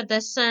long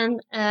tradition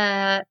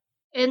in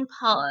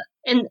Poland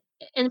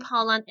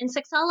in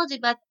sexology,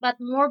 but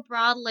more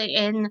broadly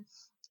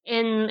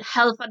in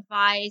health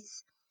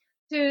advice,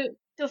 to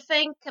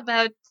think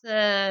about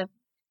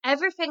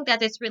everything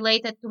that is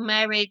related to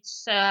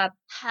marriage,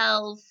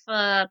 health,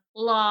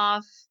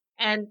 love,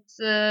 and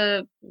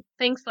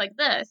things like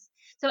this.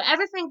 So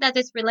everything that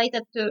is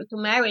related to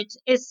marriage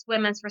is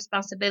women's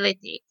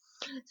responsibility.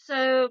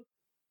 So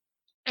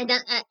and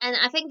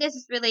I think this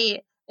is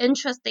really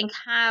interesting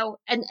how,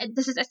 and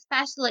this is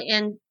especially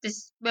in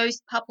this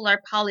most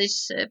popular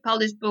Polish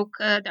book,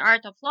 The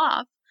Art of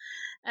Love,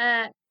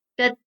 uh,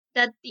 that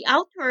the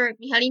author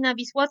Michalina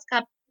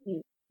Wisłocka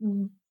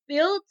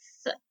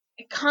builds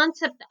a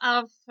concept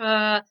of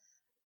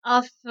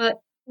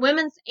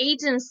women's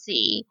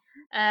agency,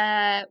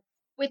 uh,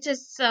 which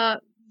is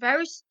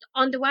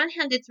on the one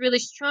hand it's really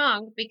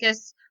strong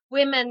because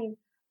women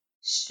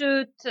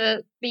should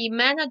be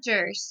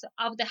managers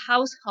of the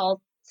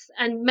household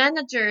and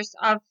managers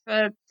of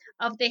their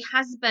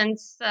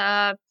husband's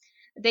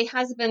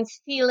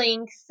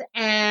feelings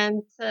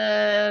and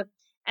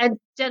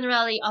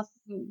generally of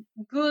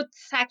good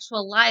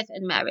sexual life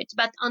in marriage.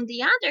 But on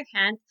the other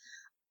hand,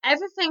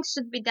 everything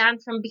should be done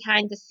from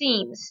behind the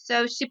scenes.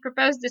 So she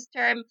proposed this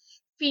term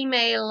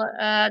female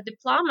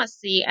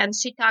diplomacy, and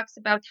she talks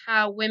about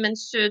how women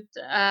should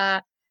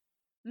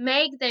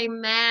make their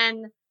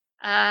men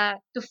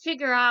to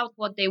figure out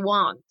what they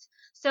want.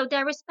 So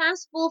they're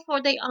responsible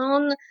for their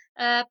own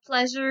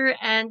pleasure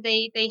and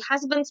they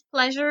husband's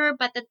pleasure,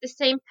 but at the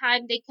same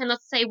time they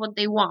cannot say what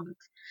they want.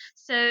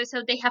 So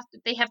they have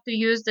to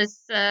use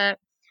this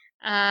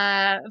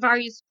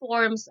various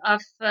forms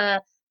of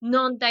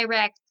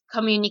non-direct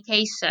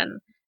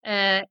communication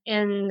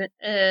in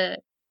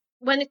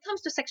when it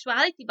comes to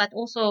sexuality, but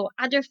also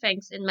other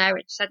things in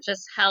marriage, such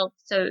as health.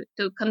 So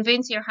to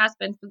convince your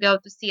husband to go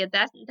to see a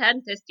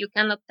dentist, you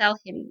cannot tell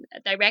him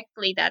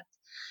directly that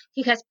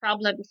he has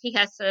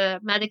a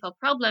medical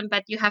problem,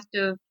 but you have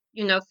to,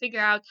 figure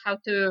out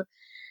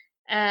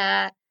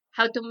uh,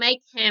 how to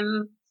make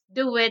him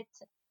do it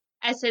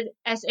as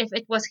if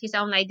it was his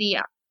own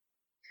idea.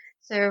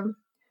 So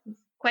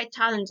quite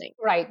challenging.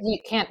 Right. You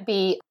can't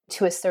be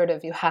too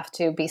assertive. You have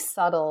to be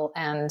subtle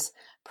and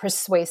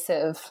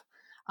persuasive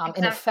in a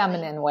Exactly.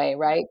 feminine way,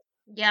 right?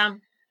 Yeah.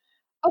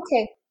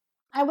 Okay.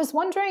 I was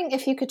wondering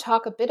if you could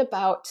talk a bit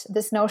about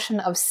this notion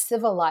of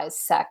civilized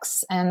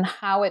sex and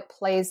how it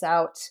plays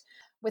out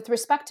with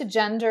respect to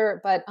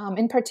gender, but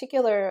in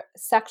particular,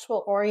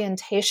 sexual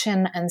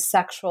orientation and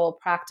sexual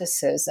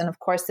practices. And of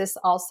course, this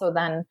also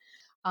then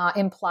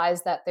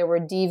implies that there were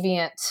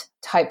deviant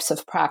types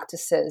of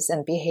practices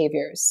and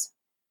behaviors.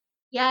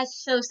 Yes.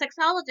 So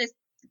sexologists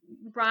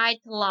write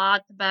a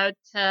lot about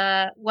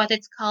what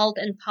it's called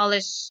in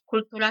Polish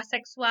kultura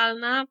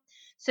seksualna.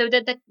 So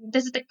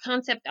this is the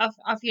concept of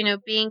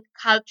being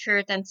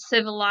cultured and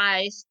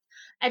civilized.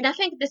 And I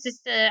think this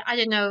is I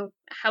don't know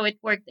how it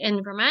worked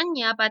in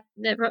Romania, but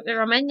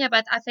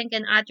I think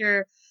in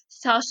other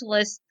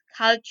socialist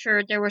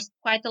culture there was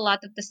quite a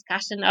lot of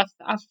discussion of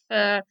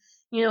the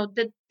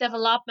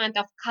development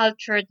of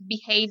cultured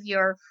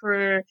behavior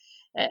through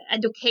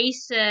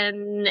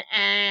education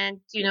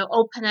and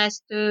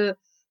openness to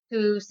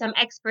some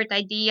expert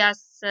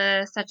ideas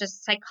such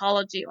as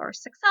psychology or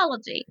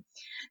sexology.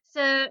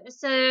 So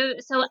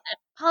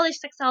Polish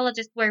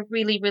sexologists were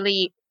really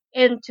really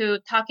into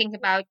talking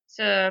about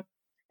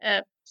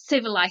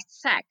civilized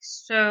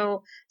sex.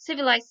 So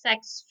civilized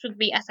sex should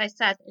be, as I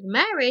said, in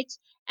marriage,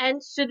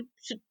 and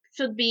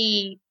should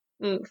be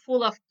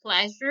full of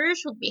pleasure,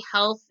 should be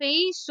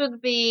healthy,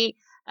 should be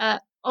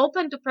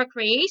open to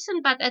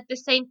procreation, but at the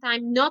same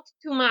time not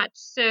too much.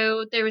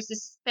 So there is a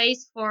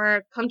space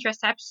for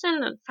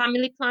contraception and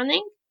family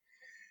planning.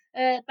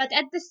 But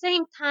at the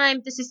same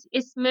time, this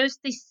is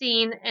mostly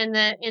seen in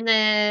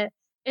the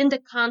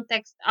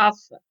context of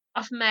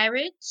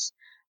marriage,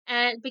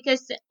 and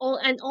because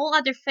all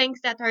other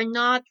things that are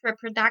not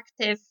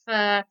reproductive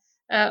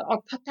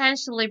or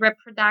potentially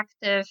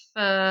reproductive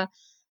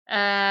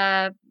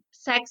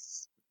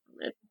sex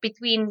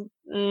between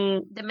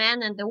the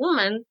man and the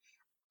woman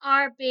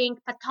are being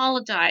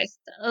pathologized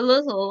a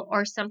little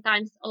or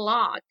sometimes a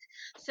lot.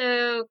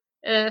 So,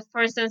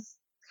 for instance,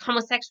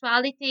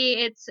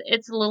 homosexuality,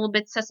 it's a little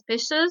bit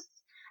suspicious.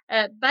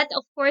 But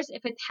of course,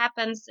 if it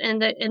happens in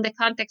the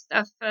context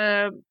of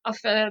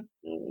a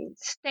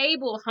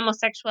stable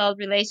homosexual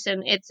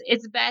relation,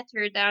 it's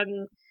better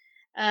than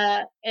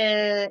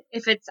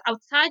if it's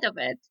outside of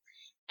it.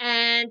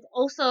 And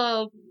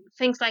also,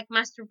 things like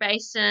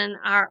masturbation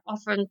are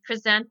often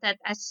presented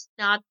as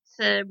not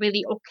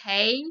really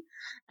okay.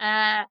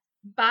 Uh,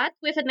 but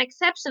with an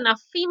exception of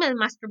female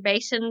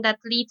masturbation that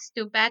leads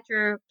to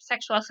better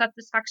sexual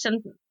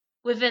satisfaction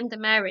within the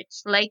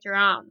marriage later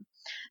on.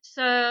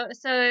 So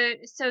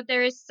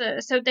there's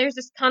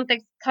this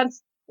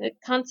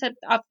concept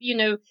of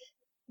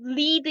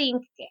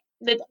leading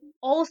that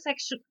all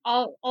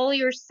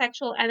your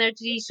sexual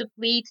energy should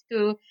lead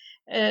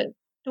uh,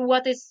 to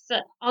what is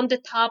on the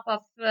top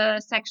of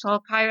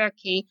sexual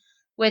hierarchy,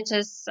 which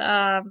is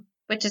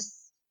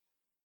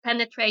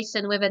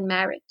penetration within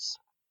marriage.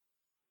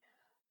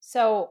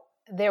 So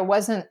there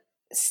wasn't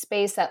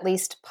space, at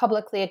least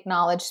publicly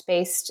acknowledged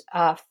space,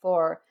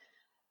 for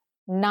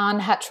non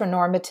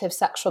heteronormative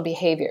sexual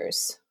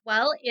behaviors.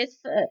 Well, if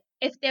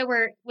they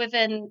were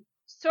within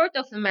sort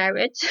of a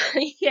marriage,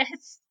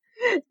 yes,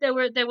 there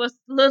was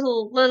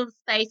little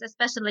space,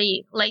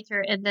 especially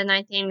later in the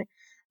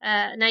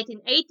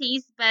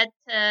 1980s. But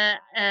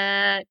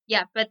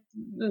yeah, but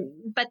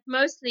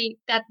mostly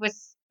that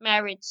was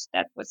marriage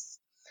that was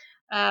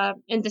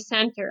in the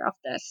center of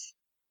this.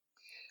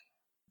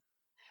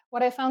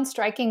 What I found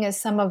striking is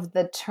some of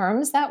the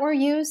terms that were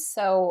used.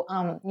 So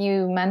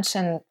you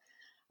mentioned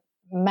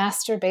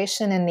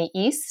masturbation in the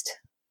East.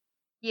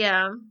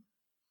 Yeah.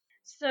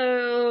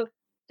 So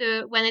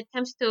when it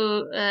comes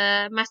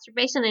to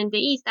masturbation in the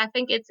East, I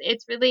think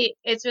it's really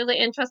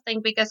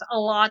interesting because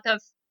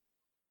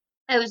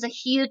there was a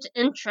huge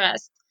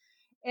interest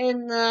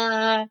in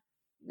uh,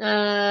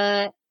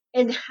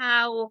 in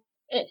how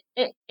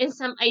in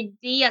some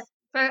ideas,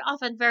 very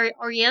often very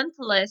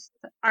Orientalist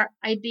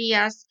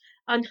ideas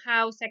on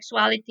how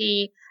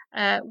sexuality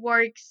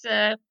works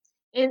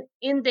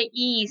in the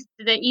East.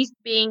 The East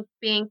being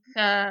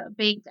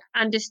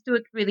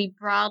understood really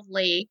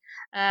broadly,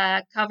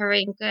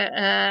 covering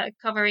uh,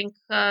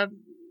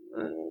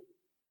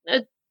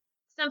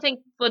 something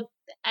what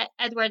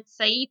Edward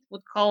Said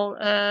would call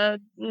the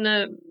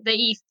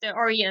East, the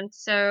Orient.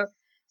 So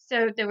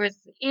there was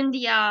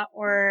India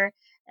or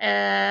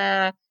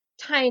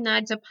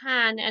China,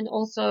 Japan, and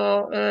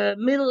also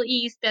Middle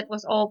East that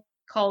was all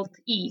called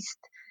East.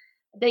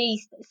 The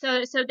East.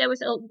 So there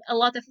was a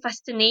lot of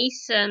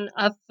fascination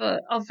of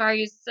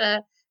various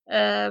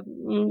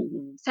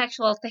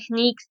sexual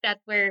techniques that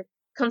were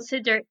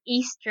considered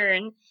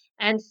Eastern,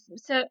 and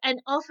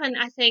often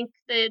I think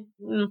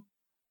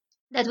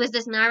that was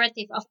this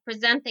narrative of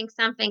presenting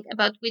something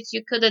about which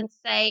you couldn't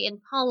say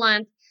in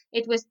Poland.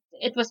 It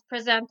was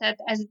presented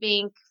as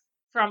being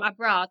from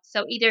abroad,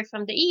 so either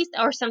from the East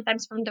or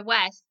sometimes from the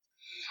West.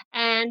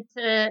 And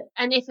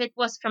if it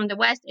was from the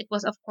West, it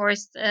was of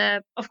course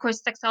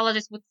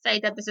sexologists would say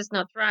that this is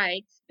not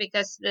right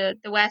because the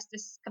West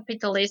is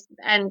capitalist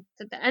and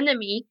the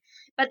enemy.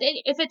 But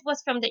if it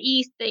was from the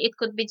East, it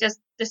could be just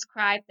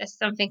described as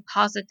something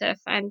positive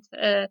and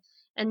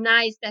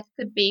nice that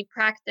could be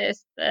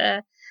practiced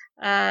in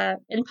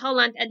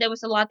Poland. And there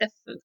was a lot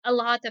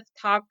of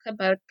talk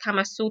about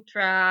Kama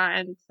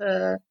Sutra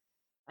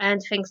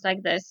and things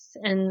like this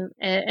in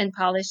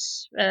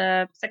Polish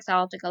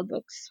sexological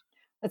books.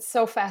 It's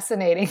so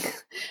fascinating.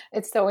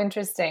 It's so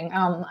interesting.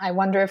 I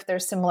wonder if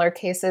there's similar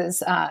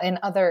cases in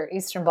other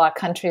Eastern Bloc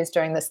countries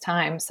during this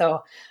time.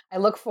 So I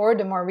look forward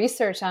to more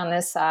research on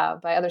this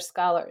by other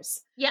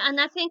scholars. Yeah, and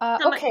I think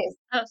Okay.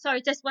 oh,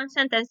 sorry, just one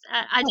sentence.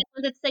 I just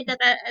wanted to say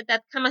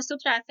that Kama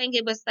Sutra, I think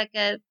it was like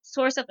a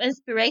source of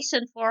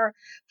inspiration for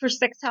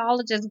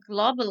sexologists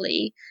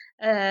globally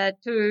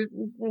to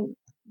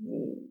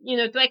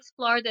to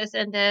explore this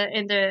in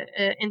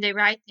the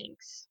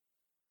writings.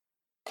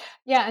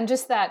 Yeah, and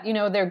just that,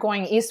 they're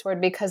going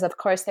eastward because, of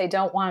course, they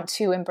don't want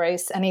to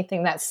embrace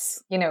anything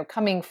that's,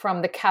 coming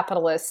from the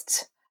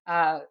capitalist,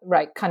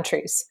 right,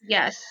 countries.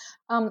 Yes.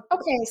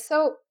 Okay,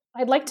 so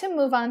I'd like to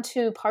move on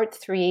to part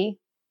 3.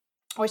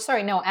 Or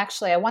sorry, no,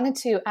 actually, I wanted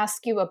to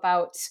ask you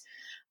about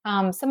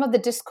some of the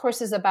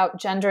discourses about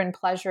gender and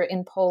pleasure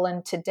in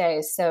Poland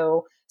today.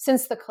 So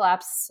since the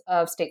collapse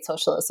of state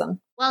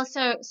socialism. Well,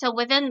 so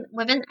within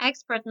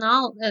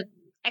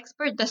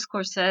expert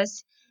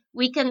discourses,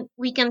 we can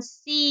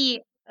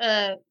see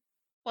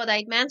what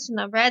I mentioned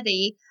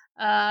already.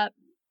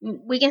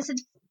 We can see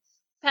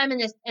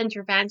feminist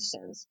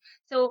interventions.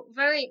 So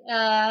very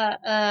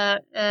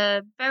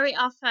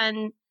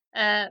often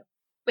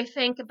we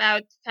think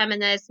about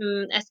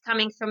feminism as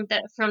coming from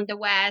the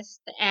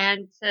West,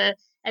 and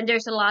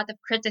there's a lot of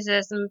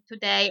criticism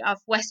today of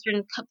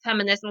Western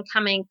feminism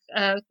coming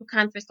to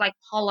countries like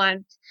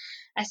Poland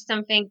as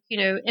something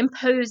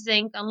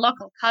imposing on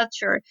local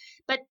culture.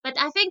 But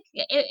I think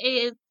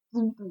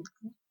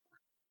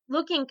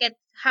looking at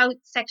how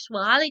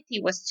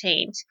sexuality was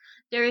changed,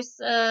 there's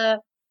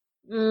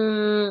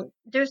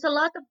there's a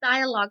lot of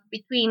dialogue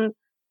between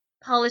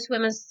Polish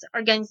women's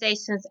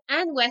organizations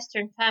and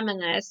Western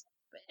feminists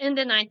in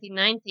the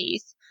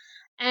 1990s,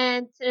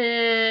 and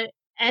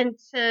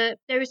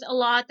there's a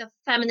lot of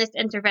feminist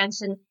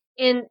intervention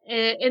in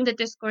the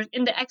discourse,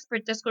 in the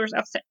expert discourse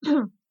of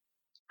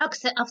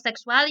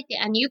sexuality.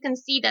 And you can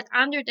see that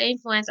under the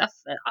influence of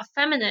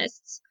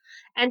feminists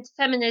and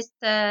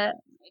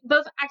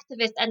both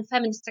activists and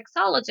feminist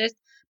sexologists,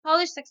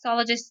 Polish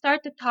sexologists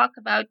start to talk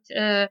about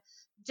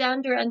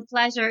gender and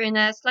pleasure in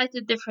a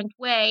slightly different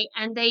way,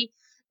 and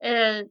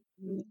the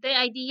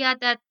idea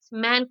that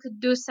men could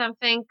do some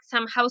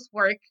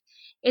housework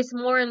is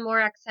more and more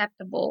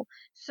acceptable.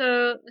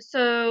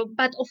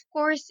 But of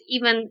course,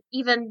 even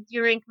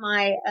during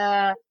my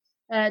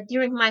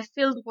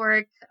field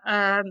work,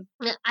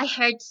 I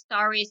heard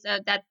stories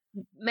that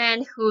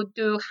men who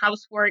do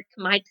housework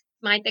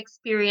might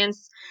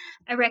experience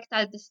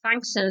erectile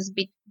dysfunctions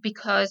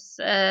because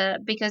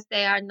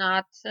they are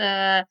not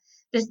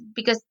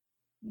because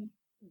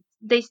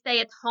they stay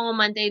at home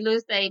and they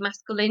lose their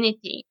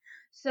masculinity.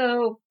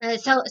 So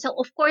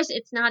of course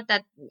it's not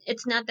that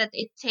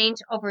it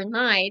changed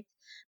overnight,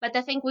 but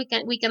I think we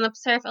can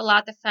observe a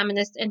lot of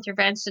feminist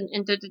intervention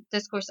into the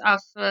discourse of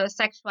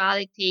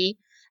sexuality,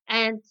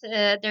 and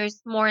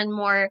there's more and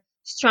more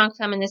strong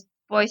feminist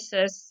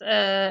voices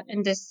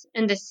in this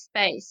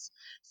space.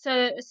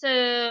 So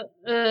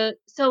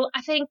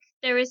I think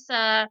there is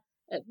a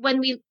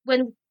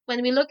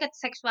when we look at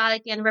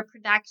sexuality and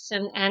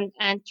reproduction and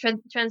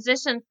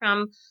transition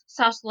from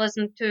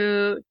socialism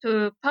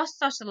to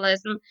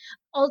post-socialism,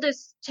 all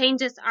these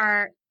changes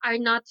are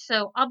not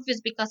so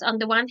obvious because on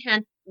the one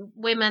hand,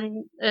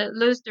 women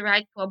lose the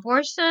right to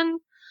abortion,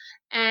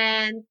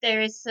 and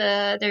there is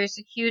a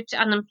huge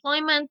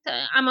unemployment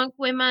among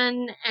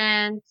women,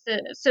 and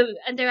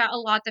there are a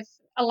lot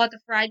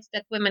of rights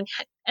that women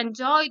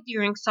enjoyed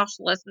during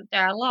socialism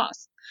that are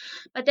lost.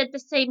 But at the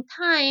same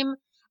time,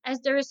 as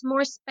there is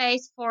more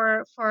space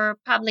for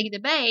public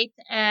debate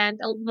and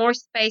more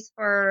space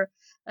for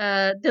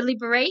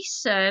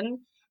deliberation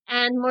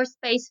and more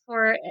space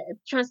for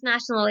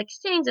transnational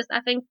exchanges,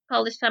 I think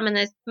Polish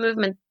feminist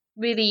movement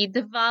really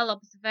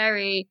develops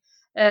very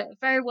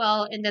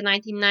well in the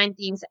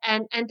 1990s,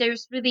 and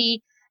there's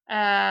really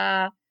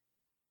uh,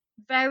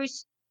 very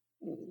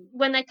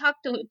when I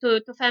talked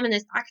to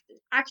feminist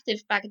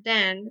active back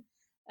then,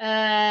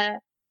 uh,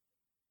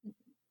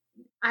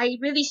 I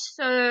really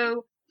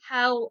saw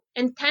how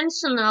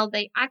intentional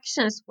their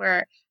actions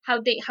were,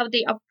 how they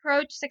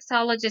approach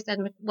sexologists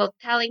and well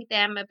telling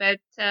them about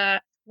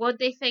what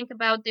they think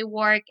about the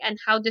work, and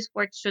how this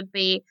work should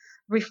be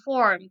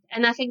reformed.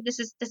 And I think this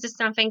is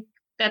something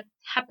that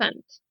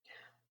happened.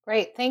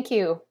 Great, thank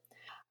you.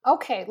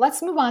 Okay,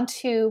 let's move on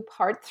to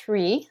part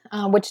 3,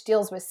 which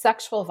deals with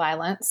sexual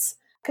violence.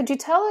 Could you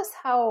tell us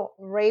how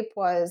rape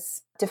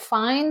was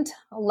defined,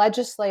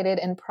 legislated,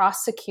 and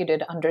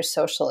prosecuted under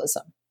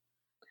socialism?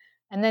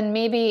 And then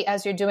maybe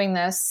as you're doing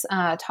this,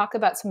 talk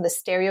about some of the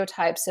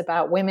stereotypes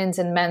about women's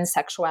and men's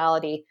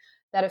sexuality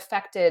that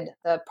affected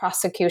the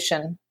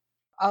prosecution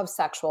of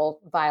sexual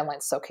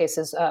violence, so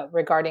cases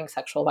regarding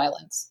sexual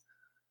violence.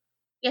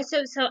 Yeah,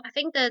 so I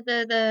think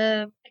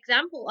the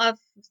example of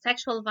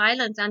sexual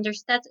violence under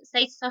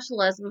state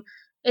socialism,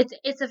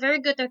 it's a very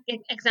good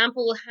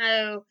example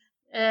how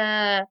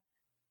the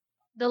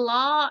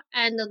law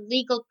and the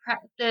legal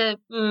practice,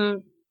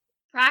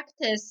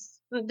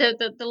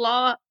 the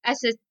law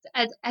as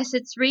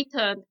it's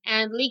written,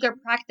 and legal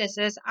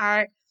practices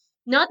are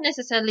not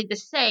necessarily the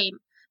same.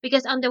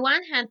 Because on the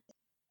one hand,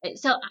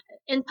 so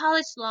in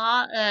Polish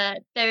law,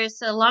 there's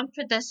a long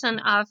tradition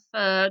of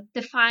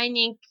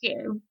defining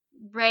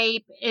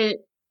rape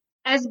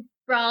as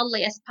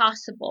broadly as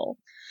possible.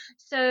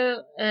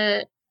 So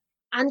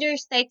under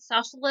state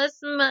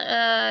socialism,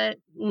 the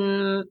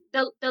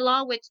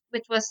law which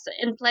was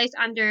in place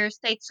under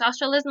state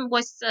socialism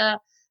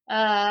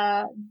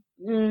uh,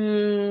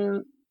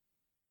 mm,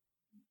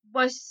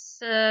 was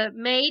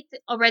made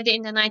already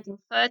in the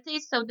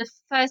 1930s. So the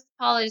first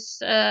Polish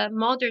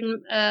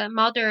modern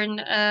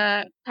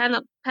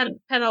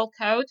penal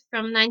code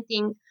from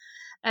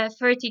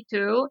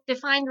 1932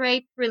 defined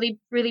rape really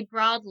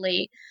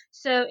broadly.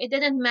 So it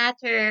didn't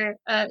matter.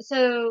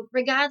 So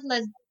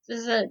regardless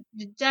the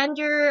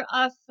gender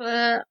of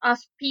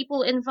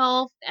people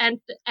involved,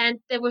 and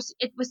it was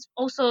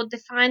also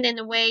defined in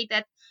a way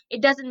that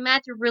it doesn't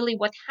matter really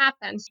what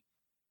happens.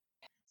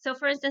 So,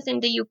 for instance, in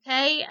the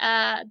UK,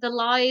 the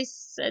law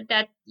is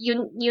that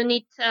you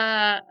need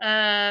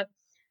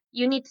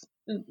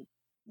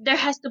there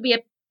has to be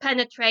a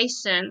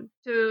penetration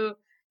to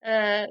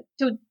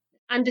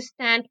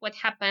understand what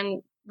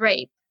happened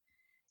rape,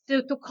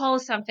 to call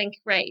something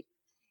rape.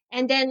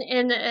 And then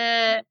in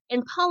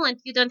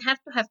Poland, you don't have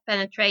to have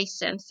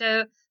penetration.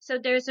 So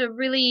there's a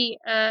really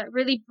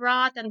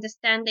broad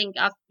understanding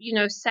of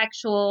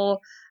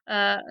sexual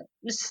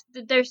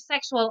there's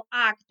sexual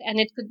act, and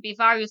it could be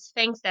various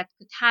things that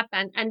could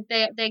happen, and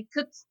they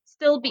could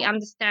still be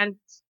understand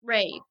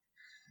rape,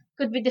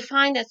 could be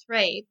defined as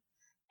rape.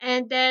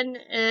 And then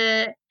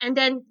it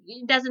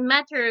doesn't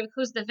matter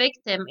who's the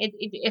victim,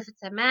 if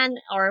it's a man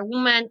or a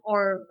woman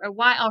or a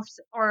wife,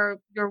 or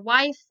your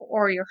wife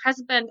or your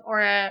husband or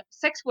a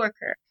sex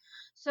worker.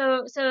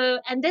 So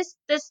and this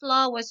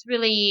law was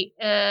really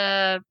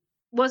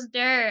was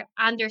there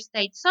under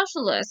state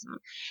socialism.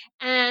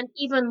 And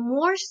even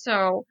more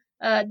so,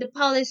 the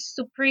Polish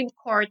Supreme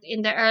Court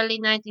in the early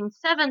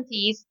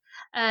 1970s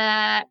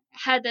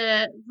had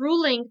a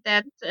ruling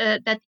that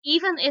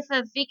even if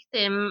a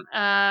victim,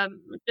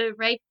 the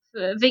rape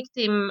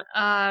victim,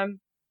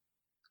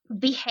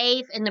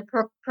 behave in a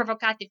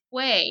provocative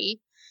way,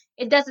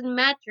 it doesn't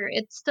matter.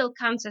 It still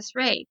counts as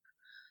rape.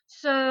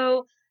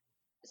 So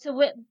so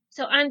we,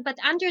 but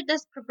under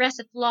this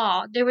progressive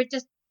law, there were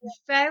just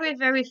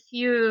very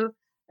few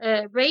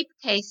rape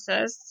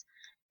cases,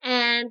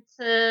 and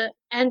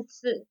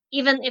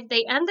even if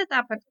they ended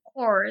up at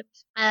court,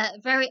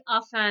 very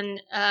often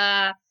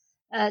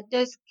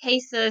those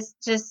cases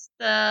just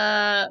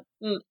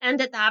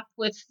ended up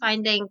with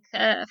finding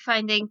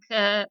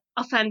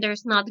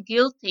offenders not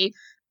guilty,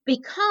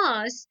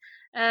 because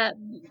uh,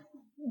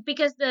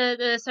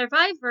 the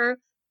survivor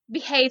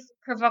behaved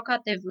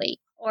provocatively.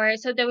 Or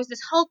so there was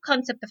this whole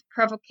concept of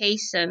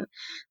provocation,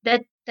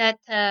 that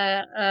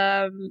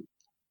a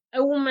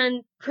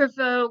woman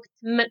provoked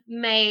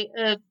male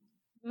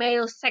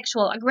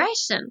sexual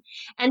aggression.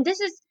 And this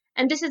is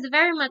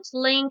very much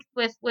linked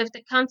with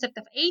the concept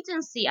of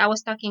agency I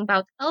was talking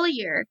about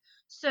earlier.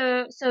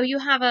 So you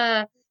have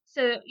a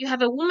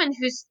woman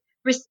who's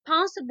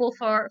responsible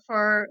for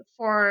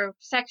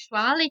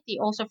sexuality,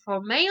 also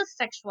for male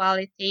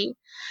sexuality.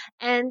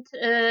 And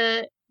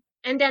uh,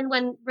 and then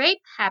when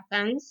rape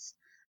happens,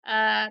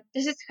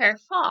 this is her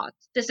fault.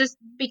 This is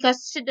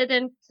because she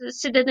didn't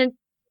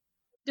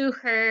do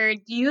her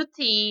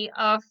duty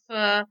of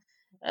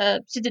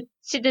she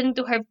didn't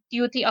do her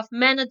duty of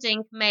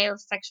managing male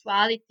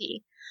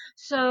sexuality.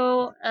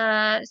 So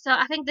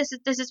I think this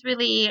is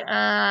really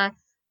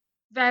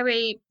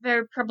very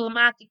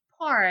problematic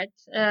part,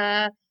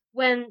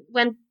 when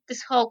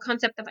this whole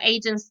concept of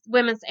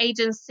women's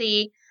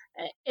agency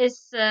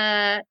is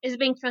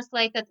being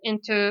translated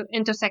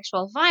into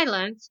sexual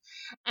violence.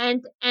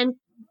 And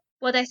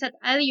what I said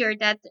earlier,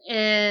 that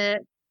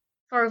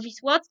for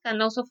Wisłocka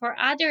and also for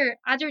other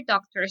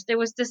doctors, there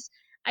was this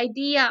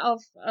idea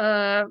of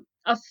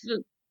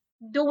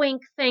doing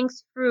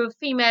things through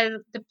female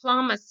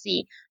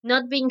diplomacy,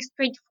 not being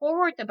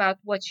straightforward about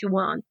what you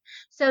want.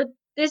 So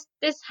this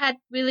had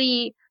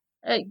really,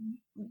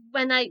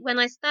 when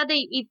I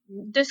study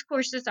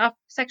discourses of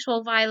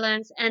sexual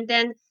violence, and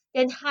then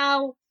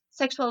how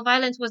sexual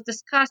violence was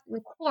discussed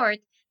in court,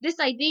 this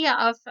idea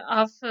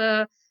of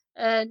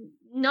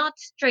not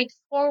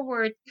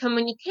straightforward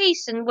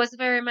communication was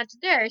very much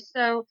there.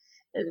 So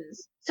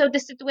the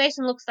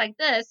situation looks like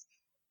this: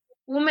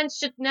 women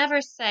should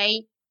never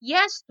say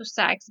yes to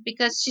sex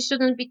because she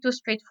shouldn't be too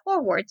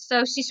straightforward.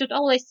 So she should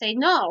always say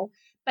no.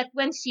 But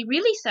when she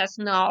really says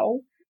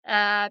no,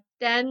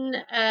 then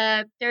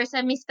there's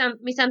a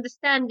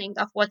misunderstanding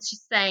of what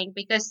she's saying,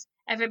 because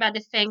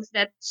everybody thinks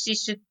that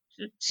she's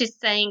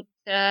saying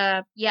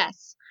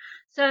yes.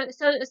 So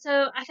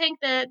I think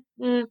that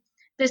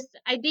this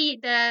idea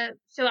that,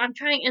 so I'm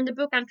trying in the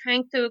book, I'm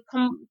trying to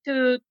come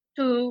to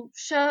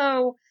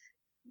show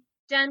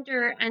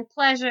gender and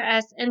pleasure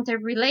as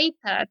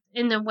interrelated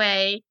in a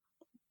way.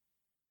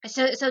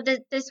 So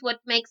this what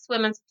makes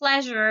women's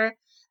pleasure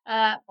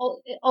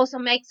also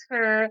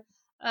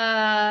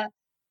uh,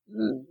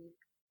 mm,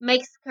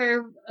 makes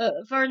her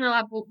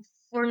vulnerable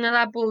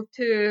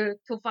to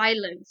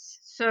violence.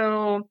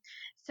 So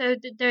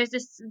there's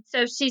this.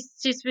 So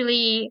she's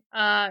really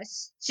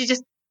she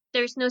just,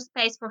 there's no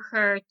space for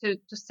her to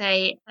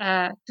say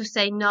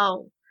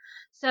no.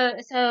 So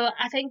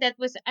I think that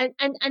was,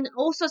 and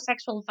also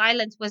sexual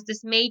violence was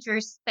this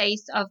major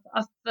space of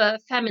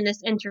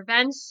feminist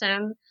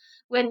intervention,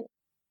 when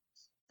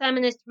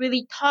feminists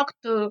really talk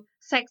to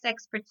sex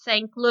experts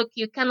saying, look,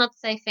 you cannot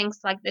say things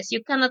like this.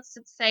 You cannot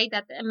say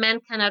that a man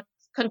cannot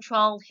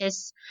control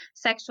his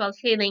sexual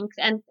feelings,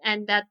 and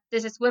that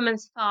this is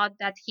women's fault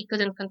that he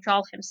couldn't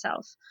control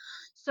himself.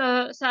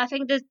 So I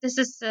think this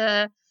is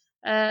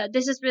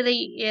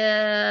really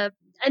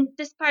and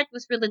this part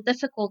was really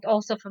difficult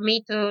also for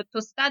me to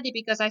study,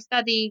 because I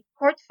study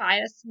court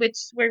files which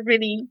were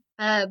really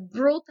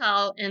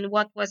brutal in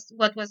what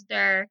was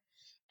there,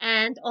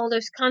 and all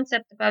those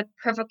concepts about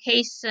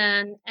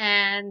provocation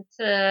and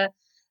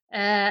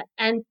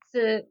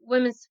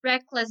women's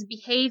reckless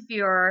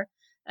behavior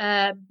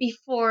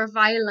before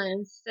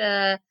violence.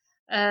 They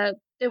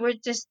were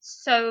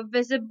just so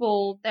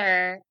visible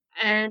there,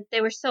 and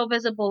they were so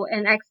visible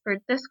in expert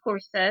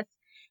discourses.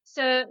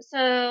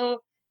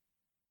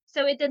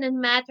 So it didn't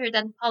matter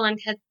that Poland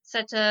had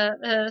such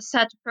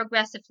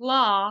progressive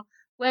law,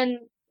 when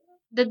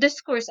the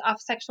discourse of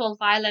sexual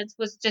violence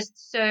was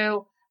just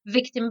so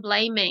victim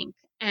blaming,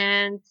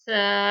 and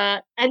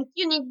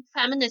you need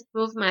feminist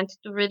movement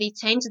to really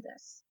change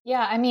this.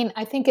 Yeah, I mean,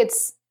 I think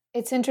it's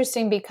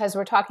interesting because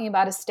we're talking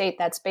about a state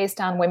that's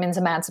based on women's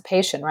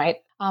emancipation, right?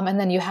 And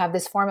then you have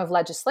this form of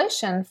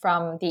legislation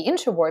from the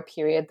interwar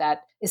period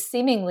that is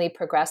seemingly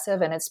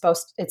progressive, and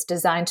it's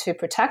designed to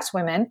protect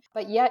women,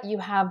 but yet you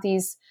have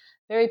these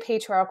very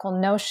patriarchal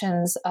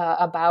notions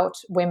about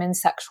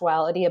women's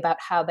sexuality, about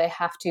how they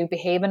have to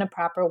behave in a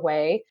proper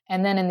way.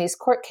 And then in these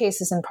court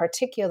cases in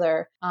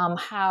particular,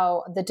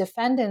 how the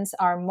defendants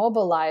are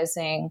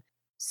mobilizing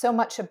so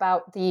much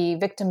about the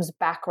victim's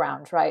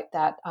background, right?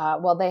 That,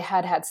 well, they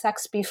had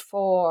sex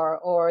before,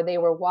 or they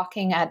were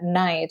walking at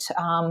night,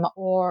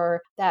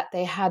 or that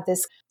they had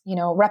this,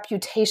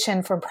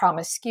 reputation for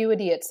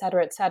promiscuity, et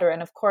cetera, et cetera.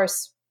 And of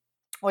course,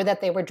 or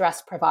that they were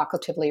dressed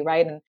provocatively,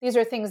 right? And these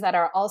are things that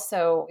are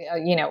also,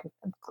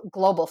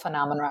 global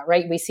phenomena,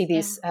 right? We see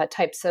these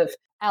types of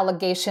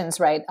allegations,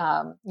 right,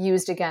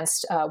 used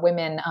against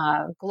women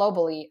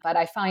globally. But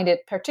I find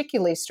it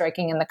particularly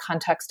striking in the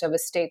context of a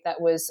state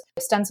that was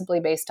ostensibly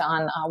based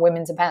on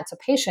women's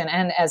emancipation.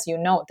 And as you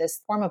note,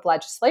 this form of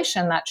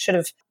legislation that should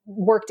have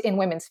worked in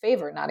women's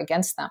favor, not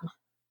against them.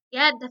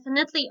 Yeah,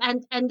 definitely.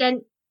 And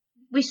then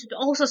we should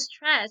also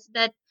stress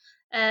that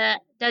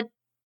that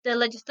the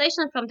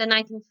legislation from the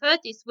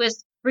 1930s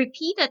was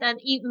repeated and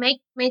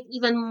made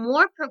even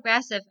more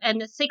progressive in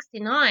the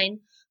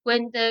 69,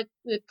 when the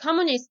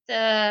communist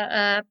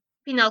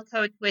penal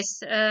code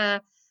was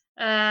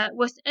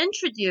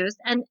introduced.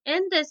 And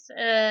in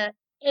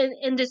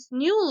this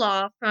new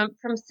law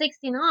from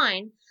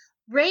 69,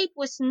 rape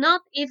was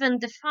not even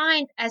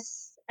defined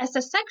as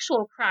a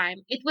sexual crime.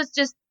 It was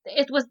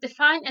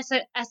defined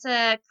as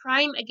a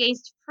crime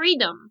against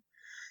freedom.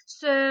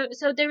 So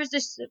there was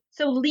this,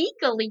 so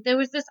legally there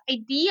was this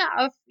idea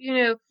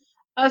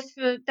of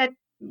that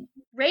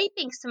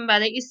raping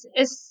somebody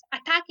is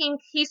attacking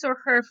his or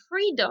her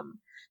freedom.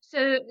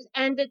 So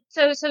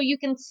you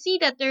can see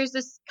that there's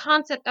this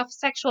concept of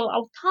sexual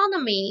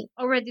autonomy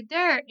already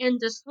there in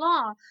this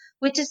law,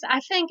 which is, I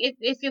think,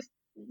 if you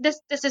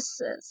this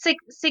is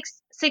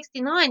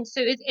 69.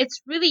 So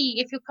it's really,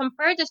 if you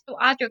compare this to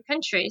other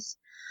countries,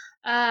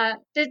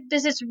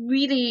 this is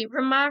really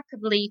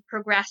remarkably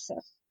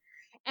progressive.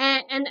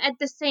 And at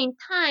the same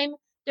time,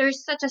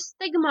 there's such a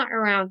stigma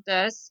around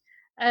this,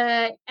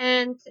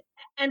 and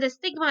the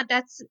stigma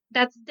that's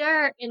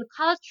there in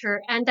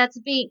culture, and that's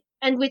being,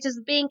 and which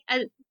is being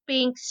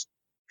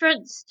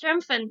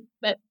strengthened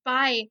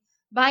by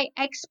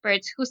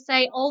experts who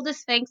say all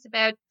these things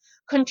about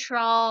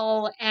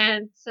control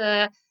and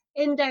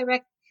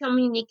indirect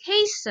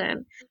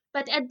communication.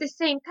 But at the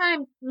same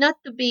time, not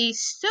to be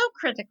so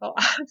critical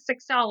of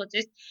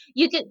sexologists,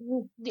 you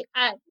can.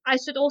 I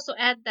should also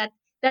add that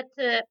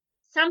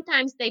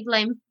sometimes they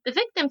blame the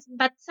victims,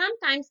 but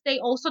sometimes they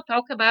also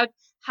talk about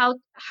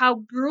how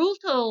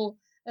brutal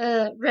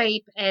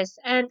rape is,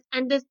 and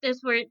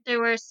there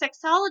were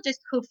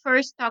sexologists who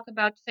first talk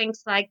about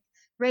things like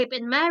rape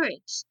in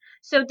marriage.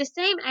 So the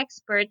same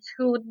experts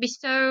who would be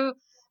so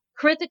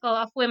critical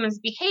of women's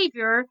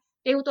behavior,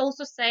 they would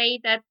also say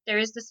that there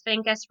is this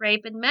thing as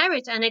rape in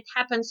marriage, and it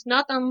happens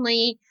not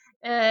only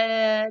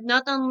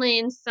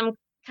in some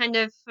kind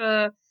of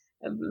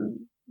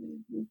um,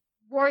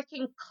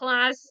 working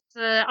class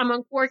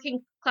among working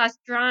class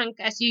drunk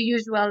as you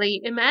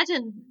usually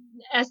imagine,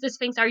 as these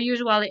things are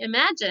usually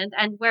imagined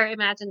and were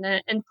imagined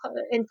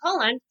in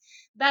Poland,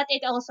 but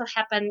it also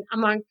happened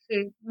among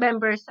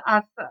members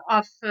of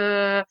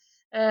the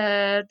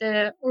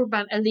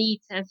urban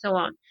elites and so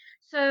on.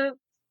 So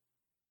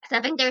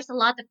I think there's a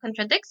lot of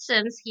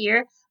contradictions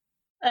here,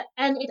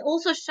 and it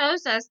also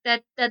shows us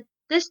that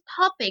this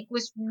topic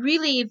was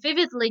really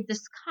vividly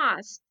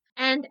discussed,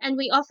 and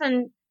we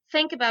often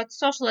think about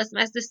socialism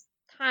as this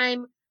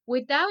time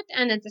without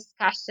any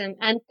discussion,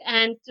 and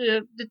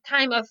the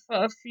time of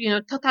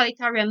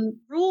totalitarian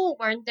rule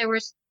where there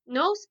was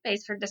no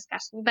space for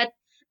discussion. But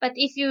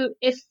if you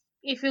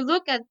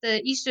look at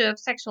the issue of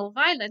sexual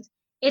violence,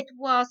 it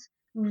was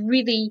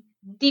really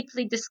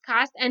deeply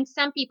discussed, and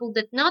some people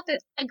did not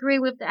agree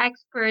with the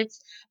experts.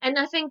 And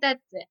I think that,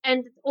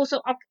 and also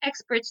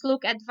experts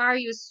look at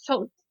various,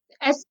 so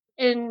as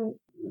in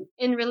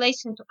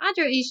relation to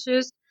other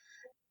issues,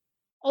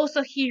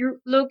 also here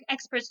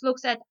experts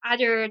looks at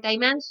other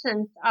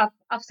dimensions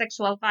of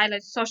sexual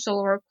violence, social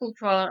or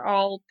cultural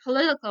or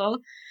political,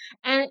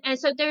 and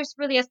so there's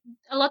really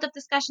a lot of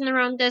discussion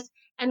around this.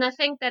 And I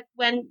think that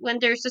when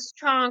there's a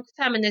strong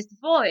feminist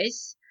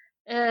voice,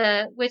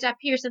 which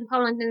appears in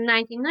Poland in the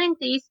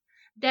 1990s,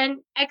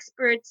 then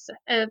experts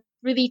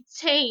really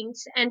change,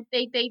 and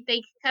they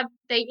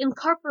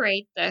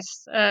incorporate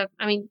this. I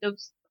mean,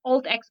 those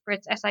old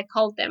experts, as I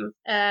call them,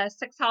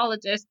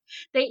 sexologists,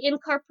 they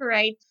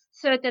incorporate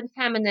certain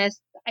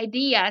feminist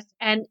ideas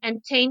and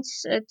change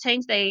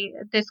the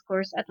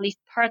discourse, at least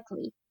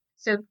partly.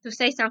 So to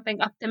say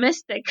something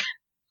optimistic.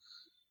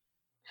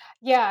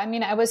 Yeah, I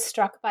mean, I was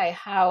struck by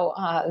how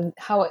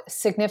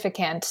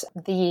significant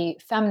the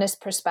feminist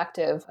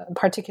perspective,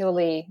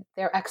 particularly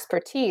their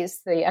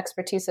expertise, the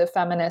expertise of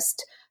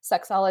feminist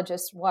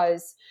sexologists,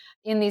 was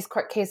in these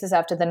court cases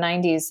after the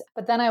 90s.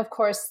 But then, of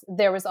course,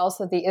 there was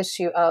also the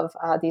issue of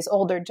these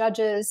older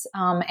judges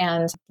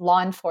and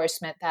law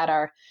enforcement that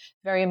are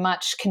very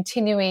much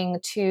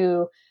continuing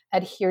to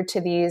adhere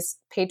to these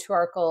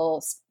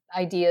patriarchal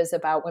ideas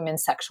about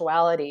women's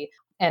sexuality.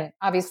 And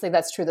obviously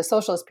that's true of the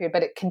socialist period,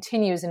 but it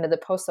continues into the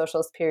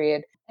post-socialist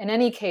period. In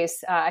any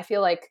case, I feel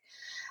like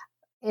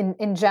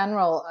in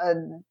general,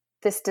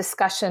 this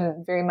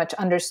discussion very much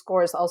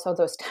underscores also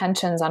those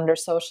tensions under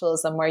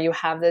socialism, where you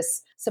have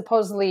this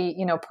supposedly,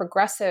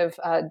 progressive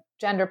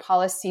gender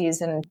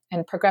policies and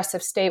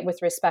progressive state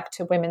with respect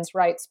to women's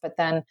rights, but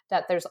then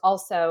that there's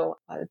also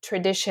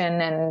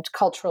tradition and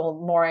cultural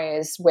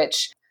mores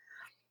which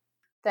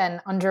then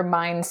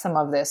undermine some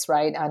of this,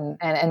 right? And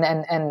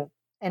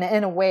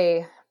in a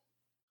way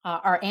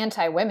are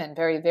anti-women,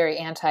 very, very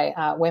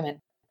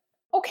anti-women.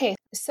 Okay,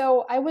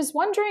 so I was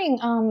wondering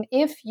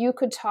if you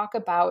could talk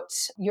about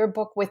your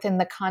book within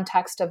the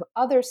context of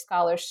other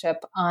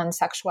scholarship on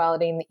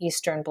sexuality in the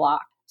Eastern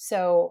Bloc.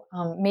 So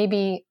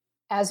maybe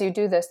as you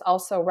do this,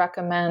 also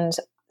recommend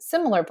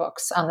similar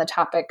books on the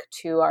topic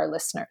to our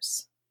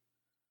listeners.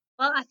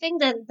 Well, I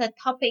think that the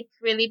topic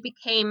really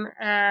became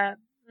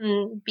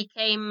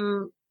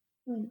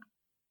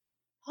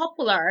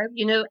popular.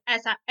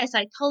 As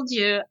I told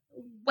you,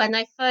 when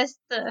I first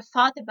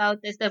thought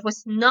about this, there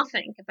was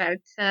nothing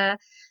about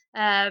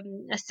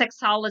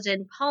sexology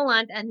in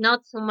Poland, and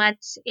not so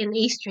much in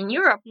Eastern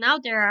Europe. Now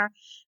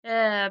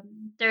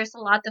there's a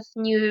lot of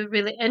new,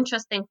 really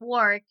interesting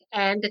work,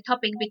 and the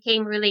topic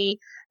became really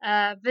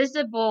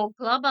visible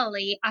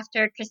globally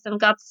after Kristen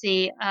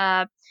Gotzi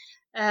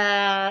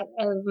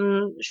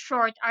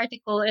short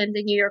article in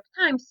the New York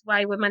Times,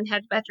 why women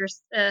had better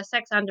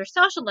sex under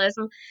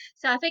socialism.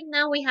 So I think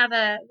now we have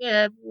a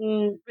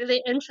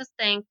really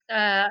interesting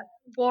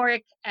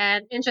work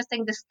and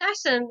interesting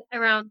discussion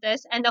around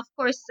this. And of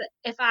course,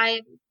 if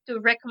I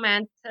to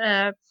recommend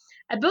a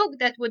book,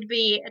 that would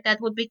be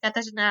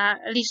Katarzyna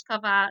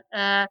Liszkova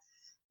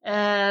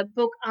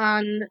book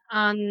on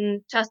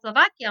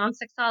Czechoslovakia, on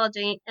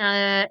sexology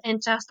in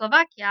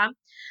Czechoslovakia,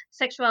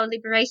 sexual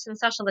liberation,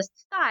 socialist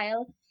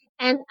style,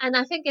 and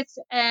I think it's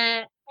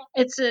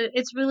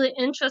really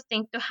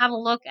interesting to have a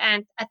look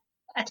at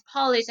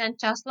Polish and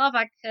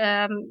Czechoslovak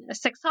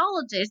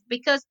sexologists,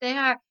 because they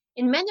are,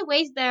 in many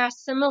ways they are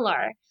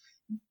similar,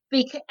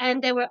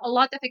 and there were a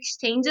lot of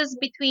exchanges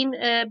between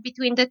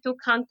the two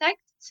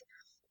contexts,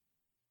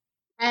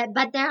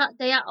 but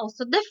they are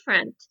also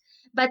different.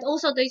 But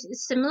also these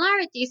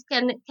similarities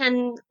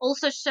can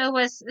also show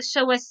us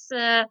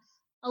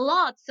a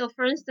lot. So,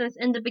 for instance,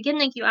 in the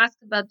beginning, you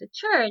asked about the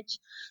church.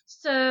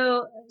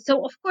 So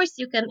of course,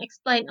 you can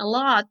explain a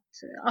lot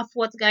of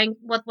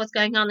what was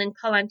going on in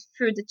Poland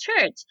through the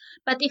church.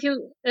 But if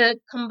you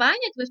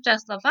combine it with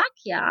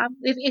Czechoslovakia,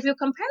 if you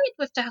compare it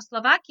with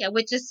Czechoslovakia,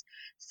 which is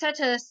such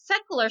a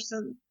secular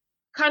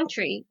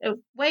country,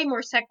 way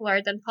more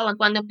secular than Poland,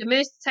 one of the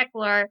most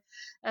secular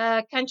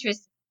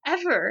countries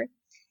ever,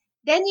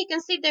 then you can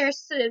see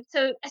there's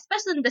so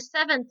especially in the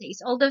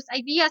 70s, all those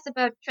ideas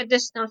about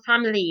traditional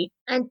family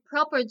and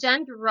proper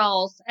gender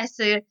roles as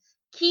a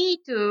key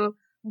to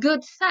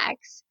good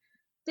sex,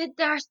 that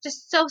they're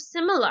just so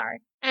similar.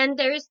 And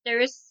there is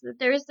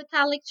the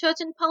Catholic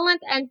Church in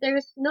Poland, and there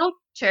is no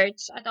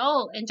church at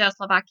all in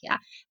Czechoslovakia.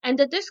 And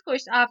the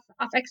discourse of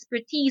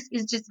expertise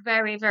is just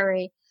very,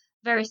 very,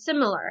 very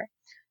similar.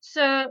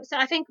 So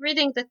I think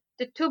reading the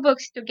two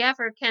books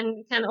together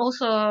can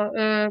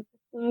also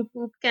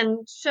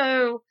can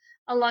show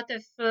a lot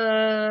of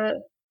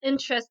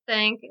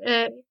interesting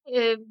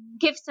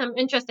give some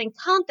interesting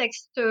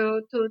context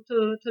to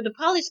the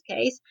Polish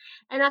case.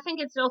 And I think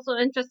it's also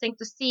interesting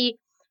to see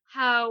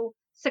how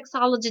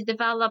sexology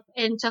developed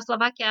in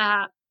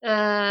Czechoslovakia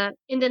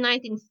in the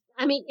 19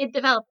 I mean it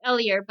developed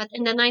earlier, but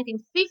in the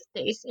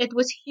 1950s it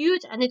was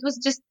huge, and it was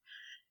just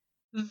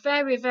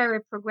very, very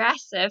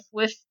progressive,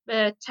 with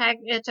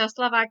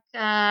Czechoslovak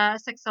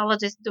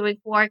sexologists doing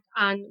work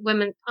on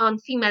women, on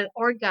female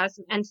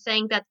orgasm, and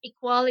saying that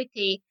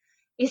equality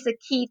is the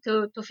key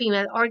to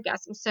female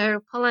orgasm. So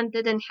Poland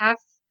didn't have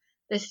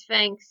these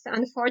things,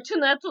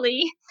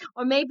 unfortunately,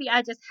 or maybe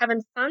I just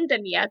haven't found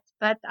them yet,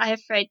 but I'm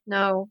afraid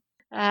no.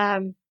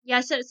 Yeah,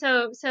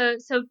 so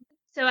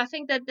I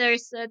think that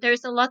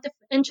there's a lot of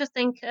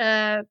interesting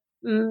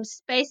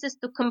spaces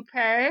to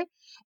compare,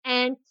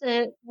 and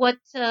what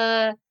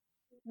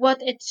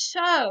it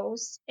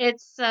shows,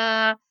 it's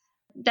that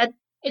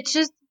it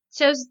just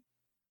shows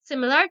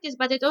similarities,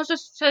 but it also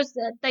shows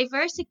the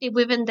diversity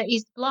within the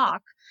East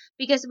Bloc,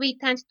 because we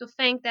tend to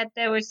think that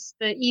there was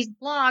the East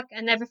Bloc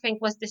and everything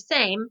was the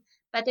same,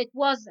 but it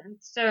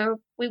wasn't.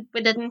 So we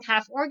didn't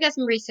have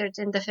orgasm research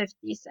in the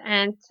 50s,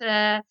 and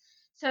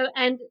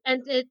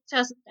it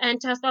just and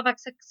Czechoslovak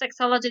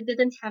sexology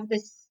didn't have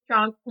this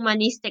strong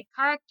humanistic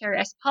character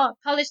as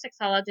Polish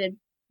sexology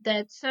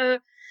did. So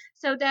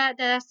there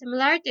are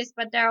similarities,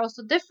 but there are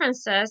also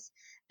differences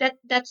that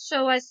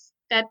show us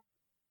the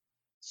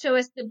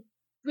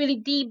really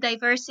deep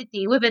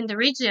diversity within the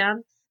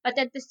region, but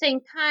at the same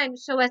time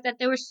show us that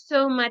there was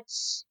so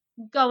much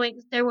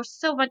going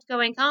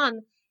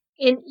on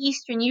in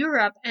Eastern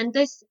Europe, and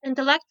these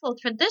intellectual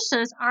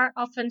traditions are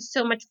often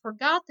so much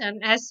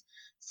forgotten, as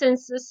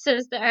since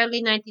the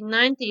early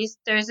 1990s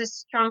there's a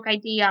strong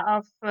idea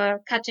of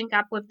catching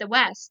up with the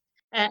West,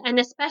 and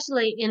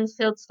especially in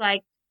fields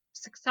like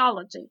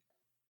sexology.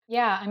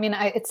 Yeah, I mean,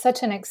 it's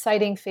such an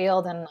exciting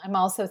field. And I'm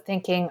also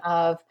thinking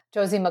of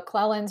Josie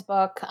McClellan's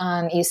book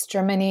on East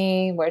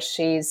Germany, where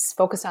she's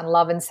focused on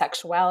love and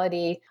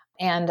sexuality.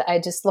 And I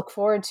just look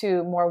forward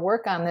to more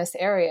work on this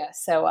area.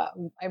 So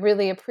I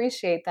really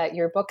appreciate that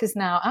your book is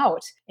now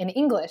out in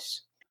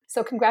English.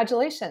 So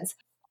congratulations.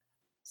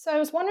 So I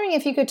was wondering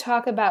if you could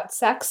talk about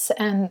sex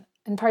and,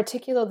 in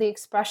particular, the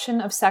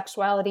expression of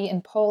sexuality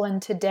in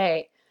Poland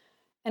today.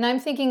 And I'm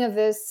thinking of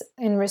this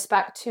in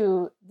respect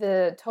to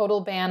the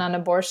total ban on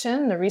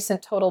abortion, the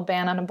recent total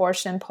ban on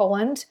abortion in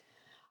Poland,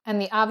 and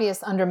the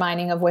obvious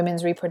undermining of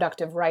women's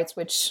reproductive rights,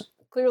 which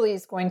clearly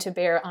is going to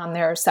bear on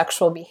their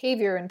sexual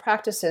behavior and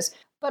practices,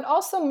 but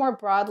also more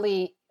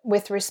broadly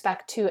with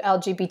respect to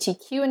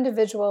LGBTQ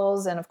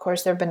individuals. And of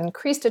course, there have been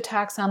increased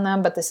attacks on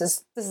them, but this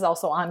is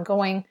also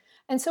ongoing.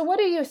 And so what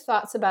are your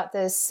thoughts about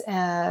this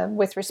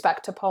with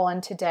respect to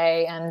Poland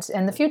today and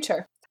in the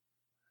future?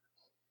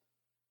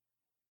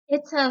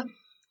 It's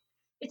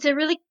a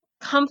really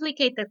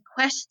complicated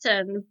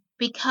question,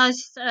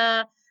 because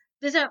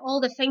these are all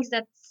the things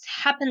that's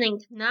happening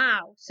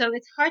now. So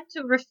it's hard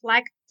to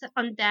reflect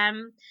on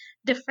them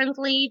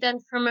differently than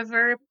from a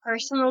very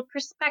personal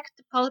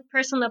perspective,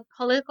 personal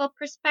political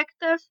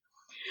perspective.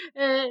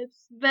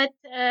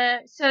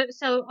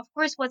 So of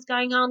course, what's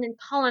going on in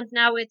Poland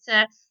now? It's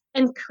a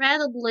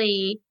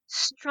incredibly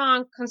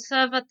strong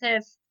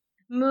conservative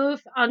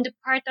move on the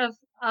part of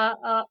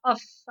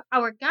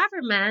our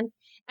government,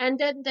 and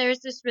then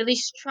there's this really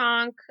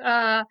strong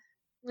uh,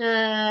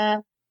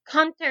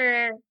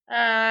 counter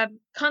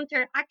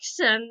counter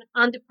action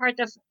on the part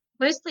of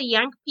mostly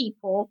young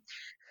people,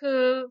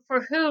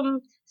 for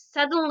whom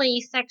suddenly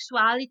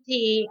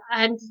sexuality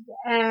and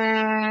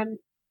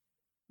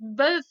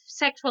both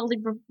sexual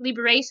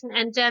liberation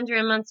and gender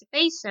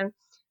emancipation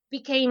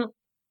became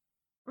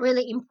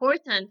really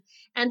important,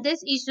 and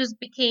these issues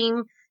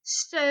became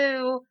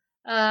so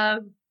uh,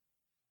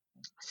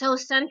 so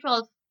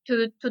central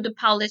to the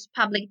Polish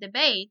public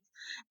debate.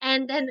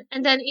 And then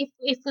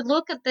if we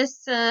look at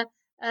this, if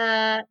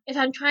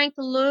I'm trying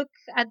to look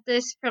at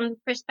this from the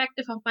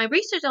perspective of my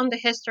research on the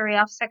history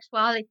of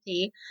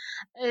sexuality,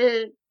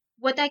 uh,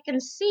 what I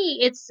can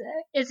see is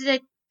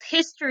that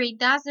history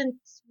doesn't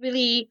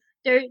really,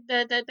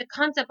 the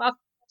concept of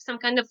some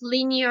kind of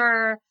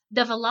linear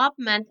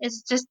development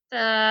is just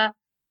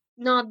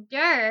not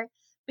there,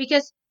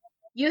 because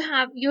you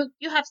have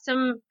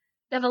some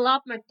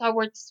development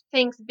towards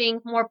things being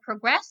more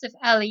progressive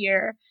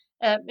earlier,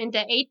 in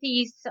the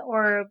 80s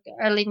or the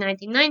early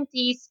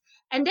 1990s.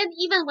 And then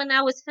even when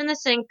I was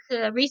finishing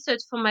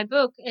research for my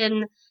book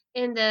in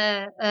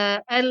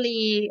the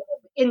early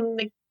in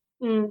the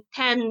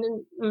 10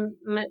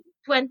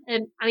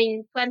 20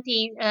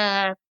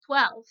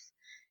 2012,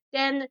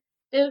 then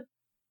the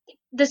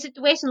the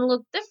situation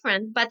looked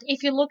different. But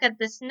if you look at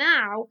this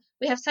now,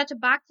 we have such a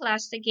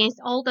backlash against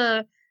all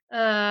uh,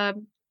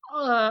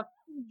 uh,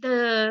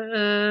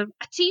 the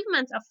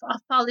achievements of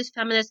Polish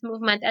feminist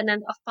movement, and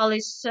then of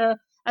Polish Q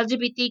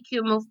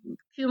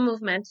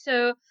movement.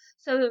 So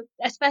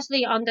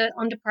especially on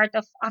the part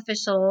of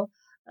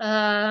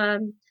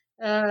um,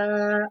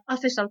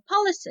 official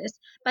policies.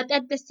 But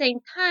at the same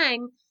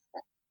time,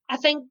 I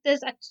think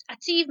these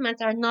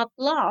achievements are not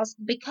lost,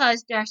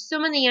 because there are so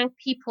many young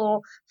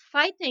people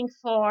fighting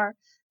for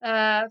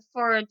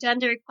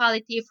gender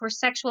equality, for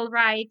sexual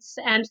rights,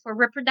 and for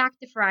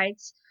reproductive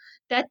rights,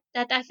 that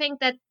I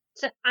think that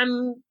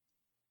I'm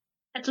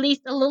at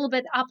least a little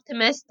bit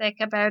optimistic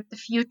about the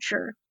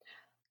future.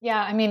 Yeah,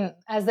 I mean,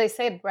 as they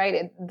say,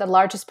 right, the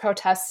largest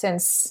protest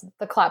since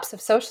the collapse of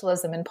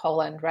socialism in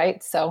Poland,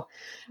 right? So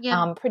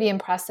Yeah, pretty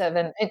impressive.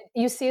 And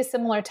you see a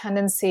similar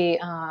tendency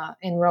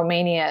in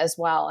Romania as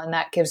well. And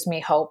that gives me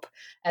hope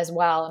as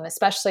well. And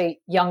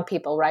especially young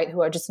people, right,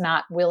 who are just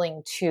not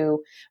willing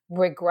to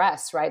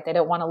regress, right? They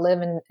don't want to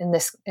live in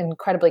this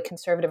incredibly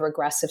conservative,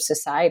 regressive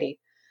society.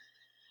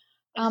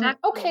 Okay,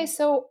 exactly.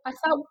 so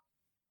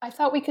I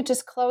thought we could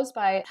just close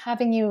by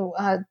having you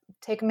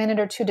take a minute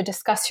or two to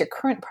discuss your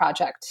current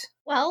project.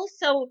 Well,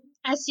 so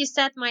as you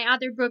said, my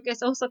other book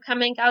is also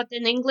coming out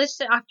in English.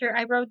 After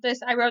I wrote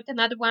this, I wrote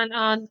another one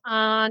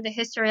on the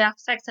history of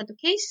sex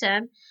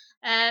education.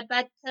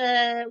 But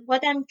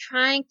what I'm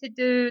trying to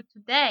do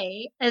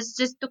today is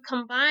just to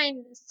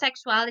combine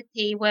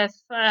sexuality with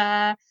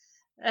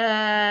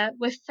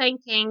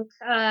thinking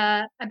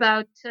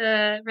about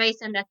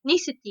race and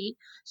ethnicity.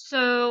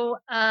 So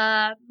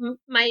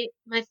my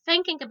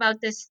thinking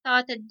about this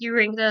started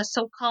during the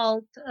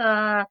so-called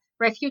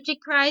refugee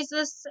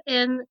crisis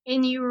in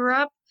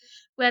Europe,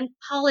 when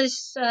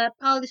Polish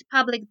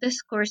public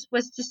discourse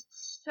was just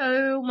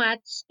so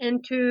much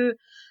into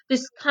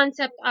this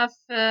concept of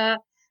uh,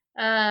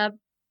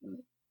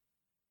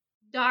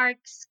 dark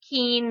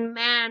skinned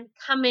man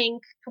coming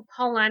to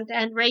Poland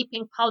and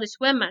raping Polish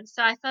women.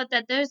 So I thought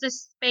that there's a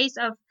space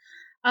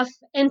of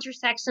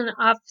intersection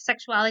of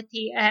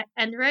sexuality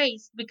and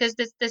race, because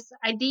this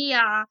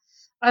idea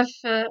of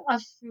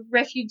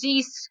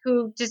refugees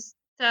who just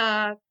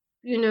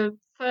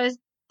first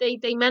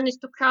they manage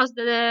to cross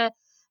the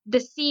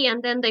sea,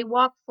 and then they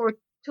walk for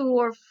 2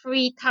 or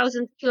 3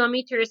 thousand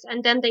kilometers,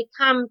 and then they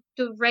come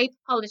to rape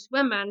Polish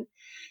women.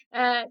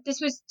 This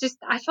was just,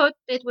 I thought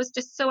it was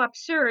just so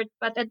absurd,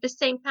 but at the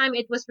same time,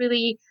 it was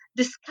really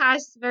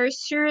discussed very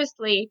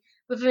seriously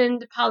within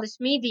the Polish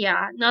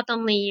media, not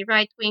only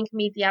right wing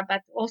media,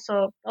 but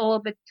also a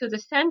little bit to the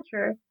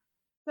center.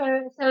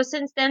 So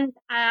since then,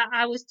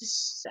 I'm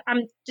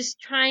just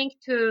trying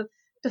to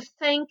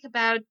think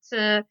about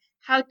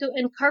how to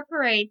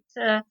incorporate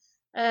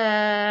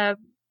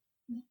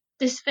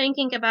this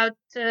thinking about.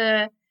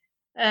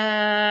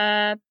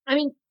 I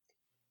mean,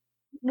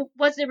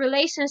 what's the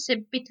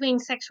relationship between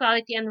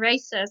sexuality and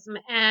racism,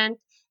 and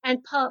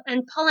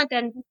Poland,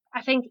 and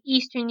I think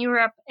Eastern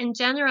Europe in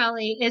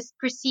generally is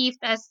perceived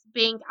as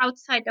being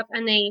outside of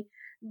any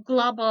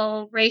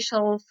global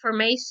racial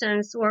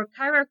formations or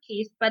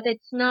hierarchies, but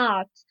it's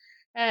not.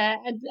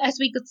 As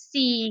we could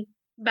see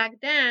back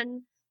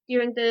then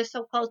during the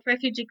so-called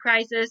refugee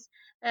crisis,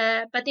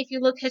 but if you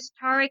look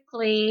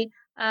historically,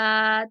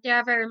 they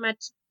are very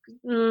much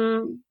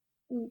um,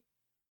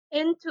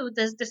 into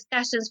these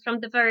discussions from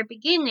the very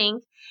beginning.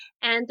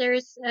 And there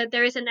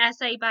is an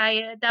essay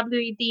by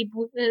W.E.B.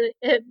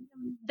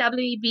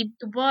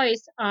 Du Bois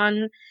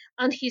on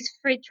his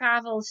free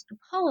travels to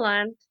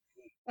Poland.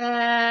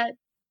 Uh,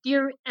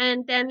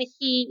 and then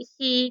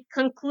he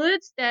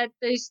concludes that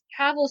those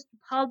travels to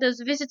Poland,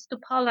 those visits to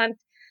Poland,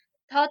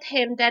 taught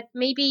him that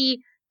maybe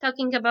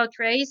talking about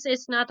race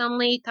is not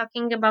only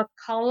talking about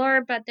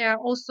color, but there are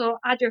also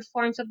other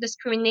forms of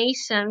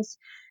discriminations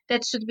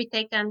that should be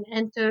taken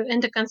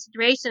into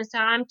consideration. So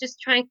I'm just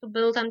trying to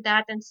build on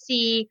that and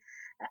see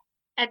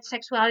at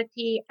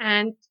sexuality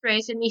and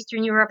race in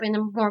Eastern Europe in a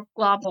more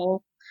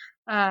global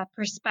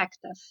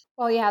perspective.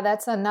 Well, yeah,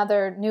 that's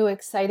another new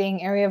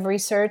exciting area of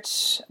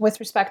research with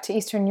respect to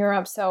Eastern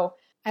Europe. So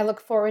I look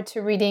forward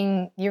to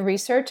reading your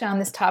research on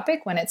this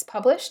topic when it's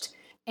published.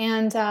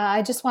 And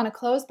I just want to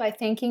close by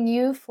thanking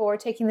you for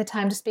taking the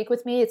time to speak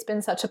with me. It's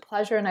been such a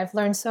pleasure, and I've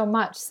learned so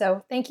much.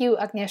 So thank you,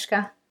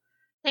 Agnieszka.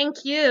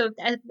 Thank you.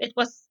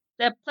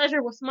 The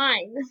pleasure was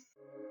mine.